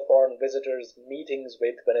all the foreign visitors meetings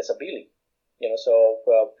with Vanessa Beeley. So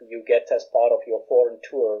you get, as part of your foreign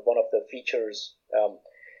tour, one of the features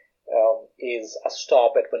is a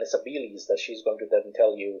stop at Vanessa Beeley's, that she's going to then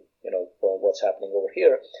tell you, what's happening over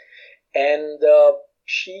here. And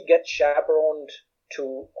she gets chaperoned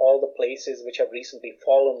to all the places which have recently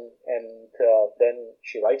fallen, and then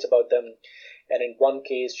she writes about them. And in one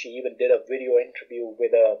case, she even did a video interview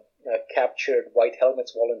with a captured White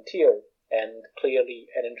Helmets volunteer, and clearly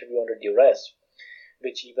an interview under duress,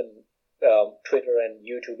 which even Twitter and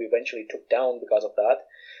YouTube eventually took down because of that.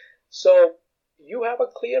 So you have a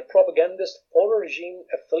clear propagandist for a regime,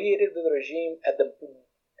 affiliated with the regime,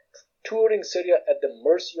 touring Syria at the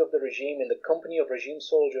mercy of the regime, in the company of regime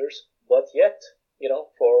soldiers, but yet,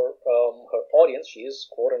 for her audience, she is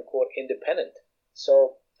quote-unquote independent.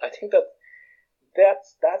 So I think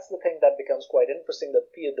that's the thing that becomes quite interesting,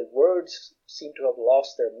 that the words seem to have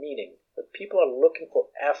lost their meaning. That people are looking for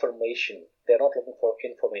affirmation. They're not looking for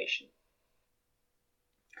information.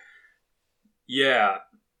 Yeah.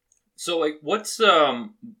 So, what's, to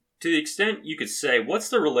the extent you could say, what's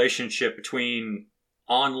the relationship between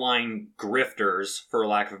online grifters, for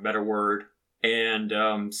lack of a better word,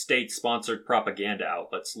 and state-sponsored propaganda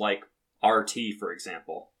outlets like RT, for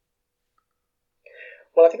example?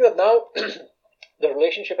 Well, I think that now the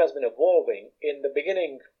relationship has been evolving. In the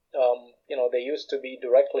beginning, they used to be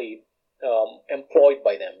directly employed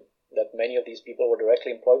by them, that many of these people were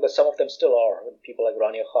directly employed, but some of them still are. People like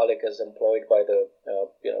Rania Khalik is employed by the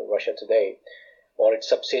Russia Today or its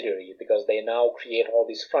subsidiary, because they now create all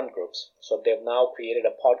these front groups. So they've now created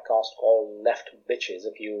a podcast called Left Bitches.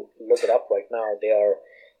 If you look it up right now, they are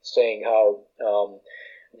saying how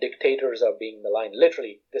dictators are being maligned.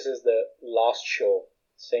 Literally, this is the last show,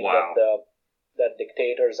 saying wow. that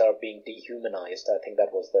dictators are being dehumanized. I think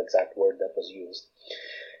that was the exact word that was used.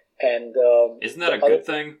 And isn't that a good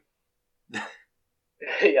thing?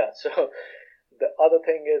 Yeah. So the other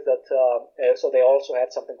thing is that so they also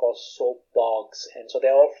had something called Soapbox, and so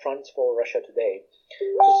they're all fronts for Russia Today.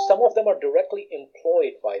 So some of them are directly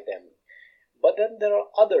employed by them, but then there are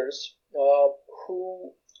others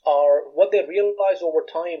who are, what they realize over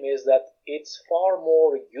time is that it's far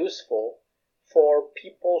more useful for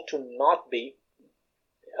people to not be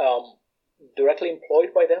directly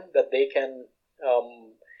employed by them, that they can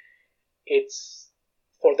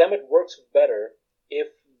for them it works better if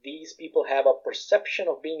these people have a perception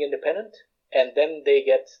of being independent, and then they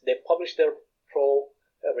publish their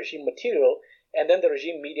pro-regime material, and then the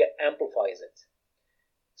regime media amplifies it.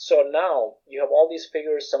 So now you have all these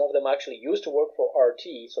figures. Some of them actually used to work for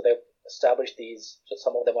RT, so they've established these. So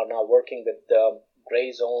some of them are now working with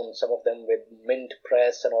Grey Zone, some of them with Mint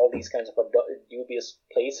Press, and all these kinds of dubious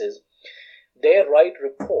places. they write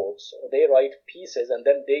reports, or they write pieces, and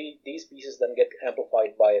then these pieces then get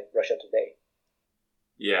amplified by Russia Today.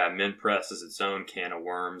 Yeah, Minpress is its own can of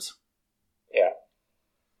worms. Yeah.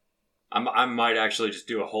 I might actually just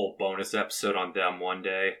do a whole bonus episode on them one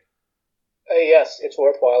day. Yes, it's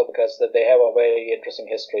worthwhile because they have a very interesting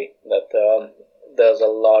history that there's a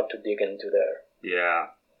lot to dig into there. Yeah.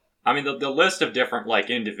 I mean, the list of different,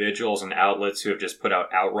 individuals and outlets who have just put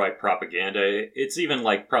out outright propaganda, it's even,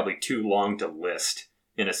 probably too long to list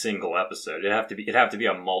in a single episode. It'd have to be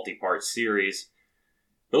a multi-part series.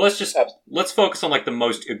 But let's focus on, the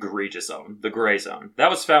most egregious zone, the gray zone. That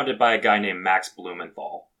was founded by a guy named Max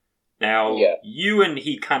Blumenthal. Now, you and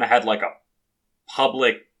he kind of had, a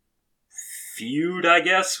public feud, I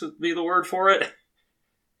guess would be the word for it.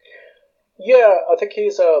 Yeah, I think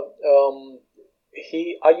he's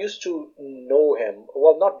I used to know him.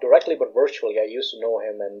 Well, not directly, but virtually. I used to know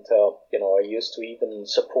him, and I used to even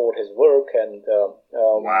support his work. And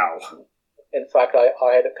wow. In fact,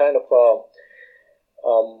 I had a kind of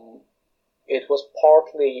it was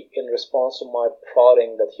partly in response to my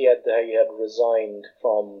prodding that he had resigned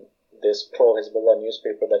from this pro-Hezbollah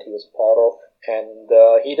newspaper that he was part of. And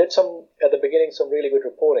he did at the beginning, some really good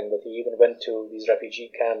reporting, that he even went to these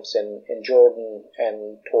refugee camps in Jordan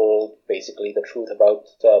and told basically the truth about,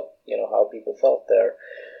 how people felt there.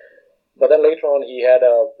 But then later on, he had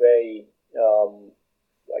a very,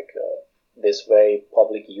 this very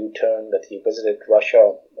public U-turn that he visited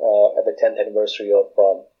Russia at the 10th anniversary of,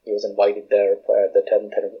 he was invited there at the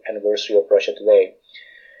 10th anniversary of Russia Today.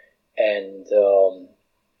 And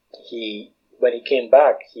when he came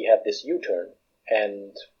back, he had this U-turn,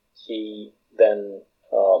 and he then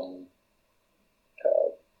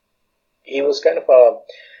he was kind of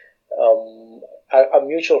a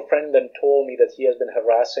mutual friend then told me that he has been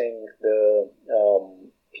harassing the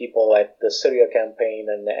people at the Syria campaign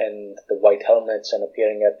and the White Helmets and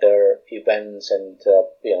appearing at their events and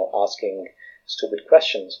asking stupid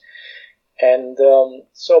questions. And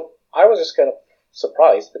so I was just kind of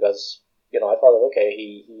surprised because I thought, okay,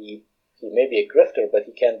 he may be a grifter, but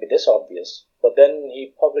he can't be this obvious. But then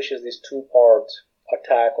he publishes this 2-part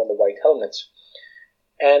attack on the White Helmets.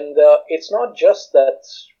 And it's not just that,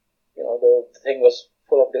 the thing was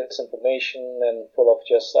full of disinformation and full of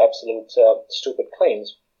just absolute stupid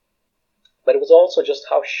claims, but it was also just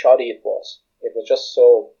how shoddy it was. It was just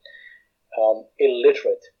so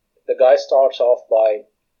illiterate. The guy starts off by,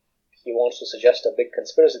 he wants to suggest a big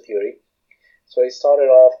conspiracy theory. So he started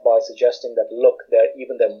off by suggesting that, look,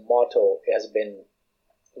 even their motto has been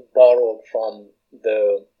borrowed from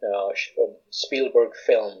the Spielberg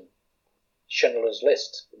film Schindler's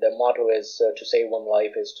List. Their motto is to save one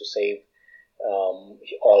life is to save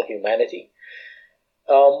all humanity.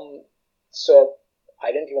 So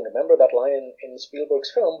I didn't even remember that line in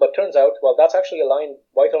Spielberg's film, but turns out, well, that's actually a line,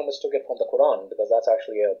 White Helmets took it from the Quran, because that's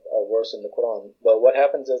actually a verse in the Quran. But what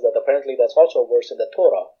happens is that apparently that's also a verse in the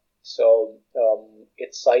Torah. So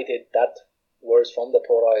it's cited, that verse from the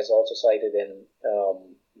Torah is also cited in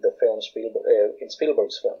the film in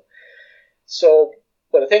Spielberg's film. So,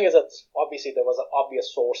 but the thing is that obviously there was an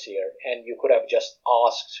obvious source here, and you could have just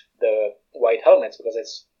asked the White Helmets, because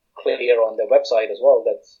it's clear on their website as well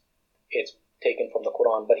that it's taken from the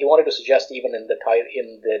Quran. But he wanted to suggest even in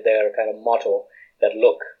their kind of motto that,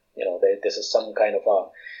 look, this is some kind of a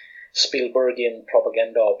Spielbergian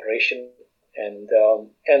propaganda operation. And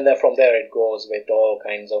then from there it goes with all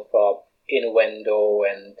kinds of innuendo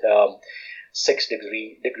and 6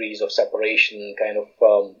 degrees of separation, kind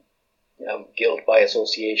of guilt by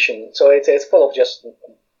association. So it's full of just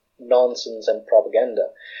nonsense and propaganda.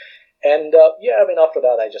 And after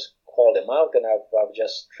that I just called him out, and I've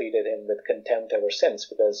just treated him with contempt ever since,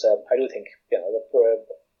 because I do think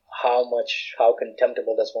how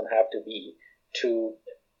contemptible does one have to be to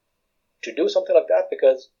do something like that?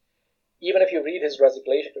 Because even if you read his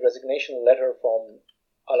resignation letter from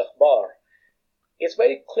Al-Akhbar, it's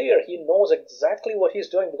very clear he knows exactly what he's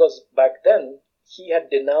doing, because back then he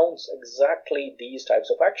had denounced exactly these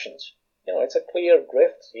types of actions. It's a clear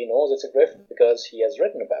grift. He knows it's a grift because he has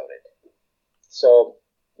written about it. So,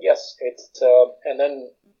 yes, and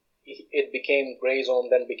then it became gray zone,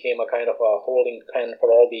 then became a kind of a holding pen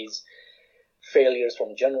for all these failures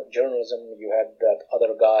from journalism. You had that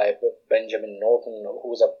other guy, Benjamin Norton,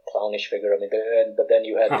 who's a clownish figure. But then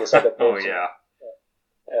you had this other person. Oh, yeah.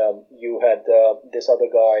 You had this other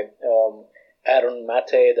guy, Aaron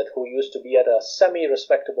Mate, who used to be at a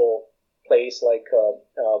semi-respectable place like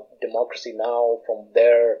Democracy Now! From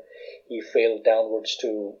there, he failed downwards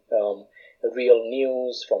to Real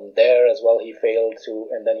News. From there as well, he failed to,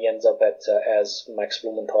 and then he ends up as Max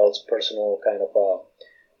Blumenthal's personal kind of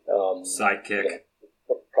sidekick,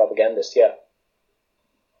 propagandist. Yeah.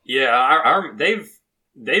 Yeah,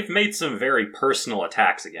 they've made some very personal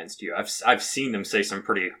attacks against you. I've seen them say some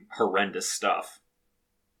pretty horrendous stuff.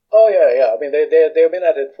 Oh yeah. I mean, they've been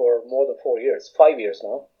at it for more than 4 years, 5 years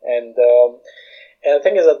now, and the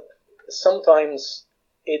thing is that sometimes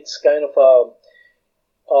it's kind of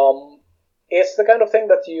it's the kind of thing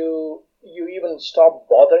that you even stop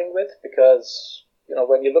bothering with, because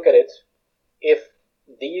when you look at it, if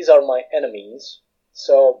these are my enemies,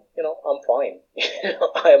 so I'm fine.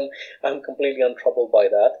 I'm completely untroubled by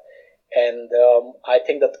that, and I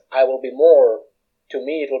think that to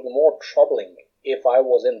me it will be more troubling if I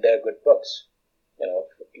was in their good books.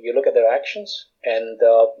 You look at their actions, and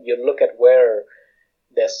you look at where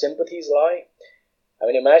their sympathies lie. I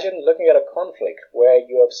mean, imagine looking at a conflict where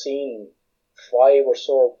you have seen 5 or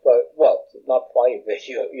so, well, not 5,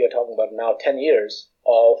 you're talking about now 10 years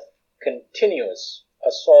of continuous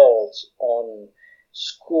assaults on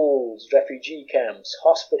schools, refugee camps,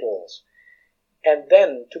 hospitals, and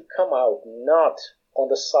then to come out not on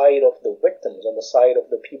the side of the victims, on the side of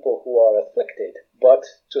the people who are afflicted, but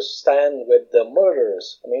to stand with the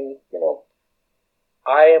murderers. I mean,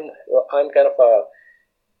 I'm kind of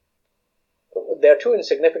they're too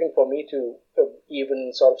insignificant for me to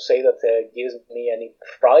even sort of say that it gives me any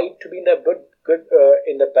pride to be in their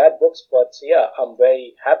in the bad books. But yeah, I'm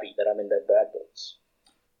very happy that I'm in their bad books.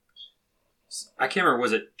 I can't remember,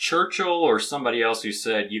 was it Churchill or somebody else who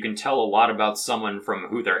said you can tell a lot about someone from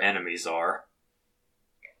who their enemies are?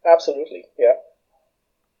 Absolutely, yeah.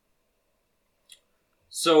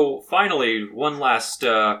 So finally, one last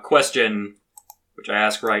question, which I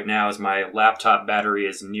ask right now as my laptop battery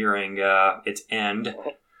is nearing its end.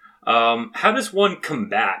 How does one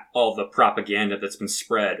combat all the propaganda that's been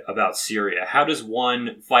spread about Syria? How does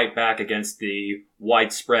one fight back against the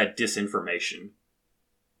widespread disinformation?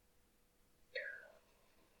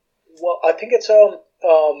 Well, I think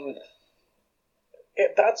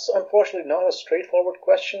that's unfortunately not a straightforward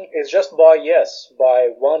question. It's just by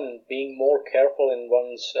one being more careful in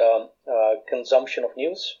one's consumption of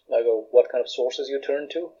news, like what kind of sources you turn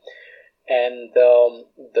to. And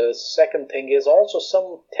the second thing is also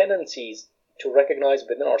some tendencies to recognize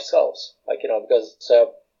within ourselves, because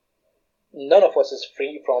none of us is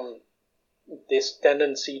free from this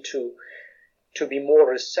tendency to be more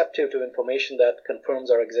receptive to information that confirms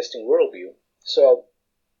our existing worldview. So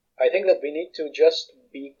I think that we need to just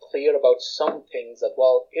be clear about some things, that,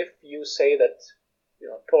 well, if you say that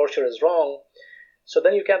torture is wrong, so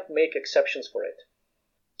then you can't make exceptions for it,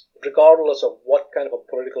 regardless of what kind of a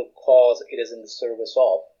political cause it is in the service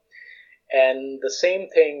of. And the same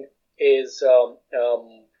thing is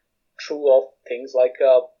true of things like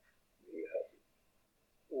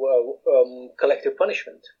collective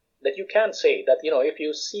punishment. That you can't say that, if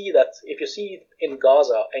you see in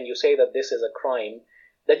Gaza and you say that this is a crime,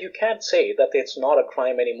 that you can't say that it's not a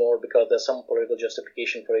crime anymore because there's some political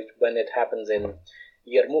justification for it when it happens in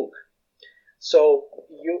Yarmouk. So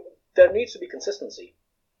there needs to be consistency.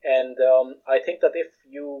 And I think that if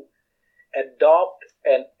you adopt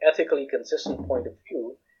an ethically consistent point of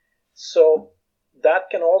view, so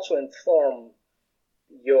that can also inform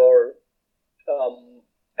your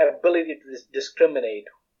ability to discriminate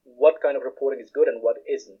what kind of reporting is good and what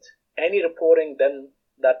isn't. Any reporting then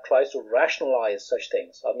that tries to rationalize such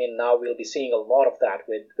things. I mean, now we'll be seeing a lot of that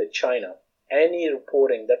with China. Any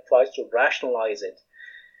reporting that tries to rationalize it,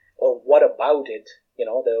 or what about it, the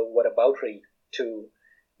whataboutery to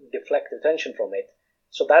deflect attention from it.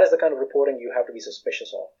 So that is the kind of reporting you have to be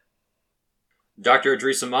suspicious of. Dr.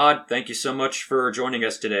 Idris Ahmad, thank you so much for joining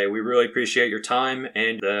us today. We really appreciate your time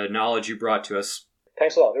and the knowledge you brought to us.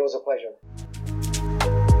 Thanks a lot. It was a pleasure.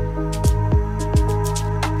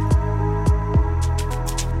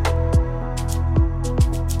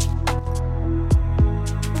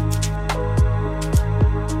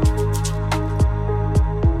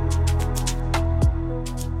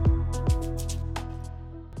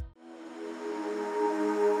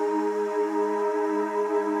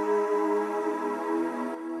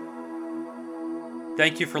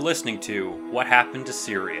 Thank you for listening to What Happened to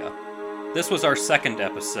Syria. This was our second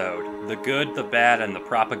episode, The Good, the Bad, and the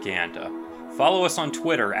Propaganda. Follow us on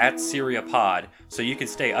Twitter @SyriaPod so you can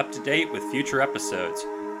stay up to date with future episodes.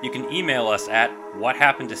 You can email us at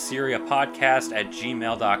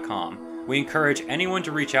whathappenedtosyriapodcast@gmail.com. We encourage anyone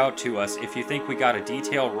to reach out to us if you think we got a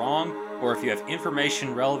detail wrong or if you have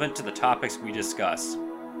information relevant to the topics we discuss.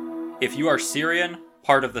 If you are Syrian,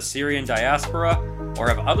 part of the Syrian diaspora, or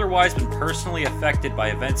have otherwise been personally affected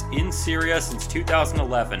by events in Syria since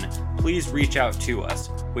 2011, please reach out to us.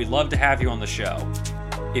 We'd love to have you on the show.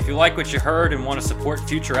 If you like what you heard and want to support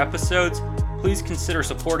future episodes, please consider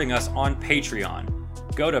supporting us on Patreon.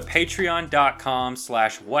 Go to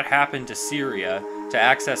patreon.com/whathappenedtosyria to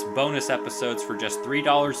access bonus episodes for just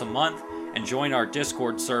 $3 a month and join our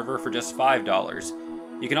Discord server for just $5.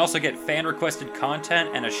 You can also get fan-requested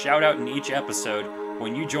content and a shout-out in each episode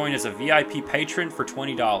when you join as a VIP patron for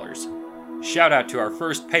 $20. Shout out to our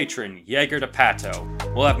first patron, Jaeger de Pato.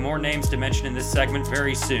 We'll have more names to mention in this segment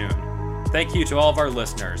very soon. Thank you to all of our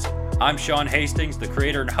listeners. I'm Sean Hastings, the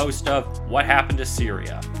creator and host of What Happened to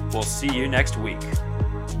Syria. We'll see you next week.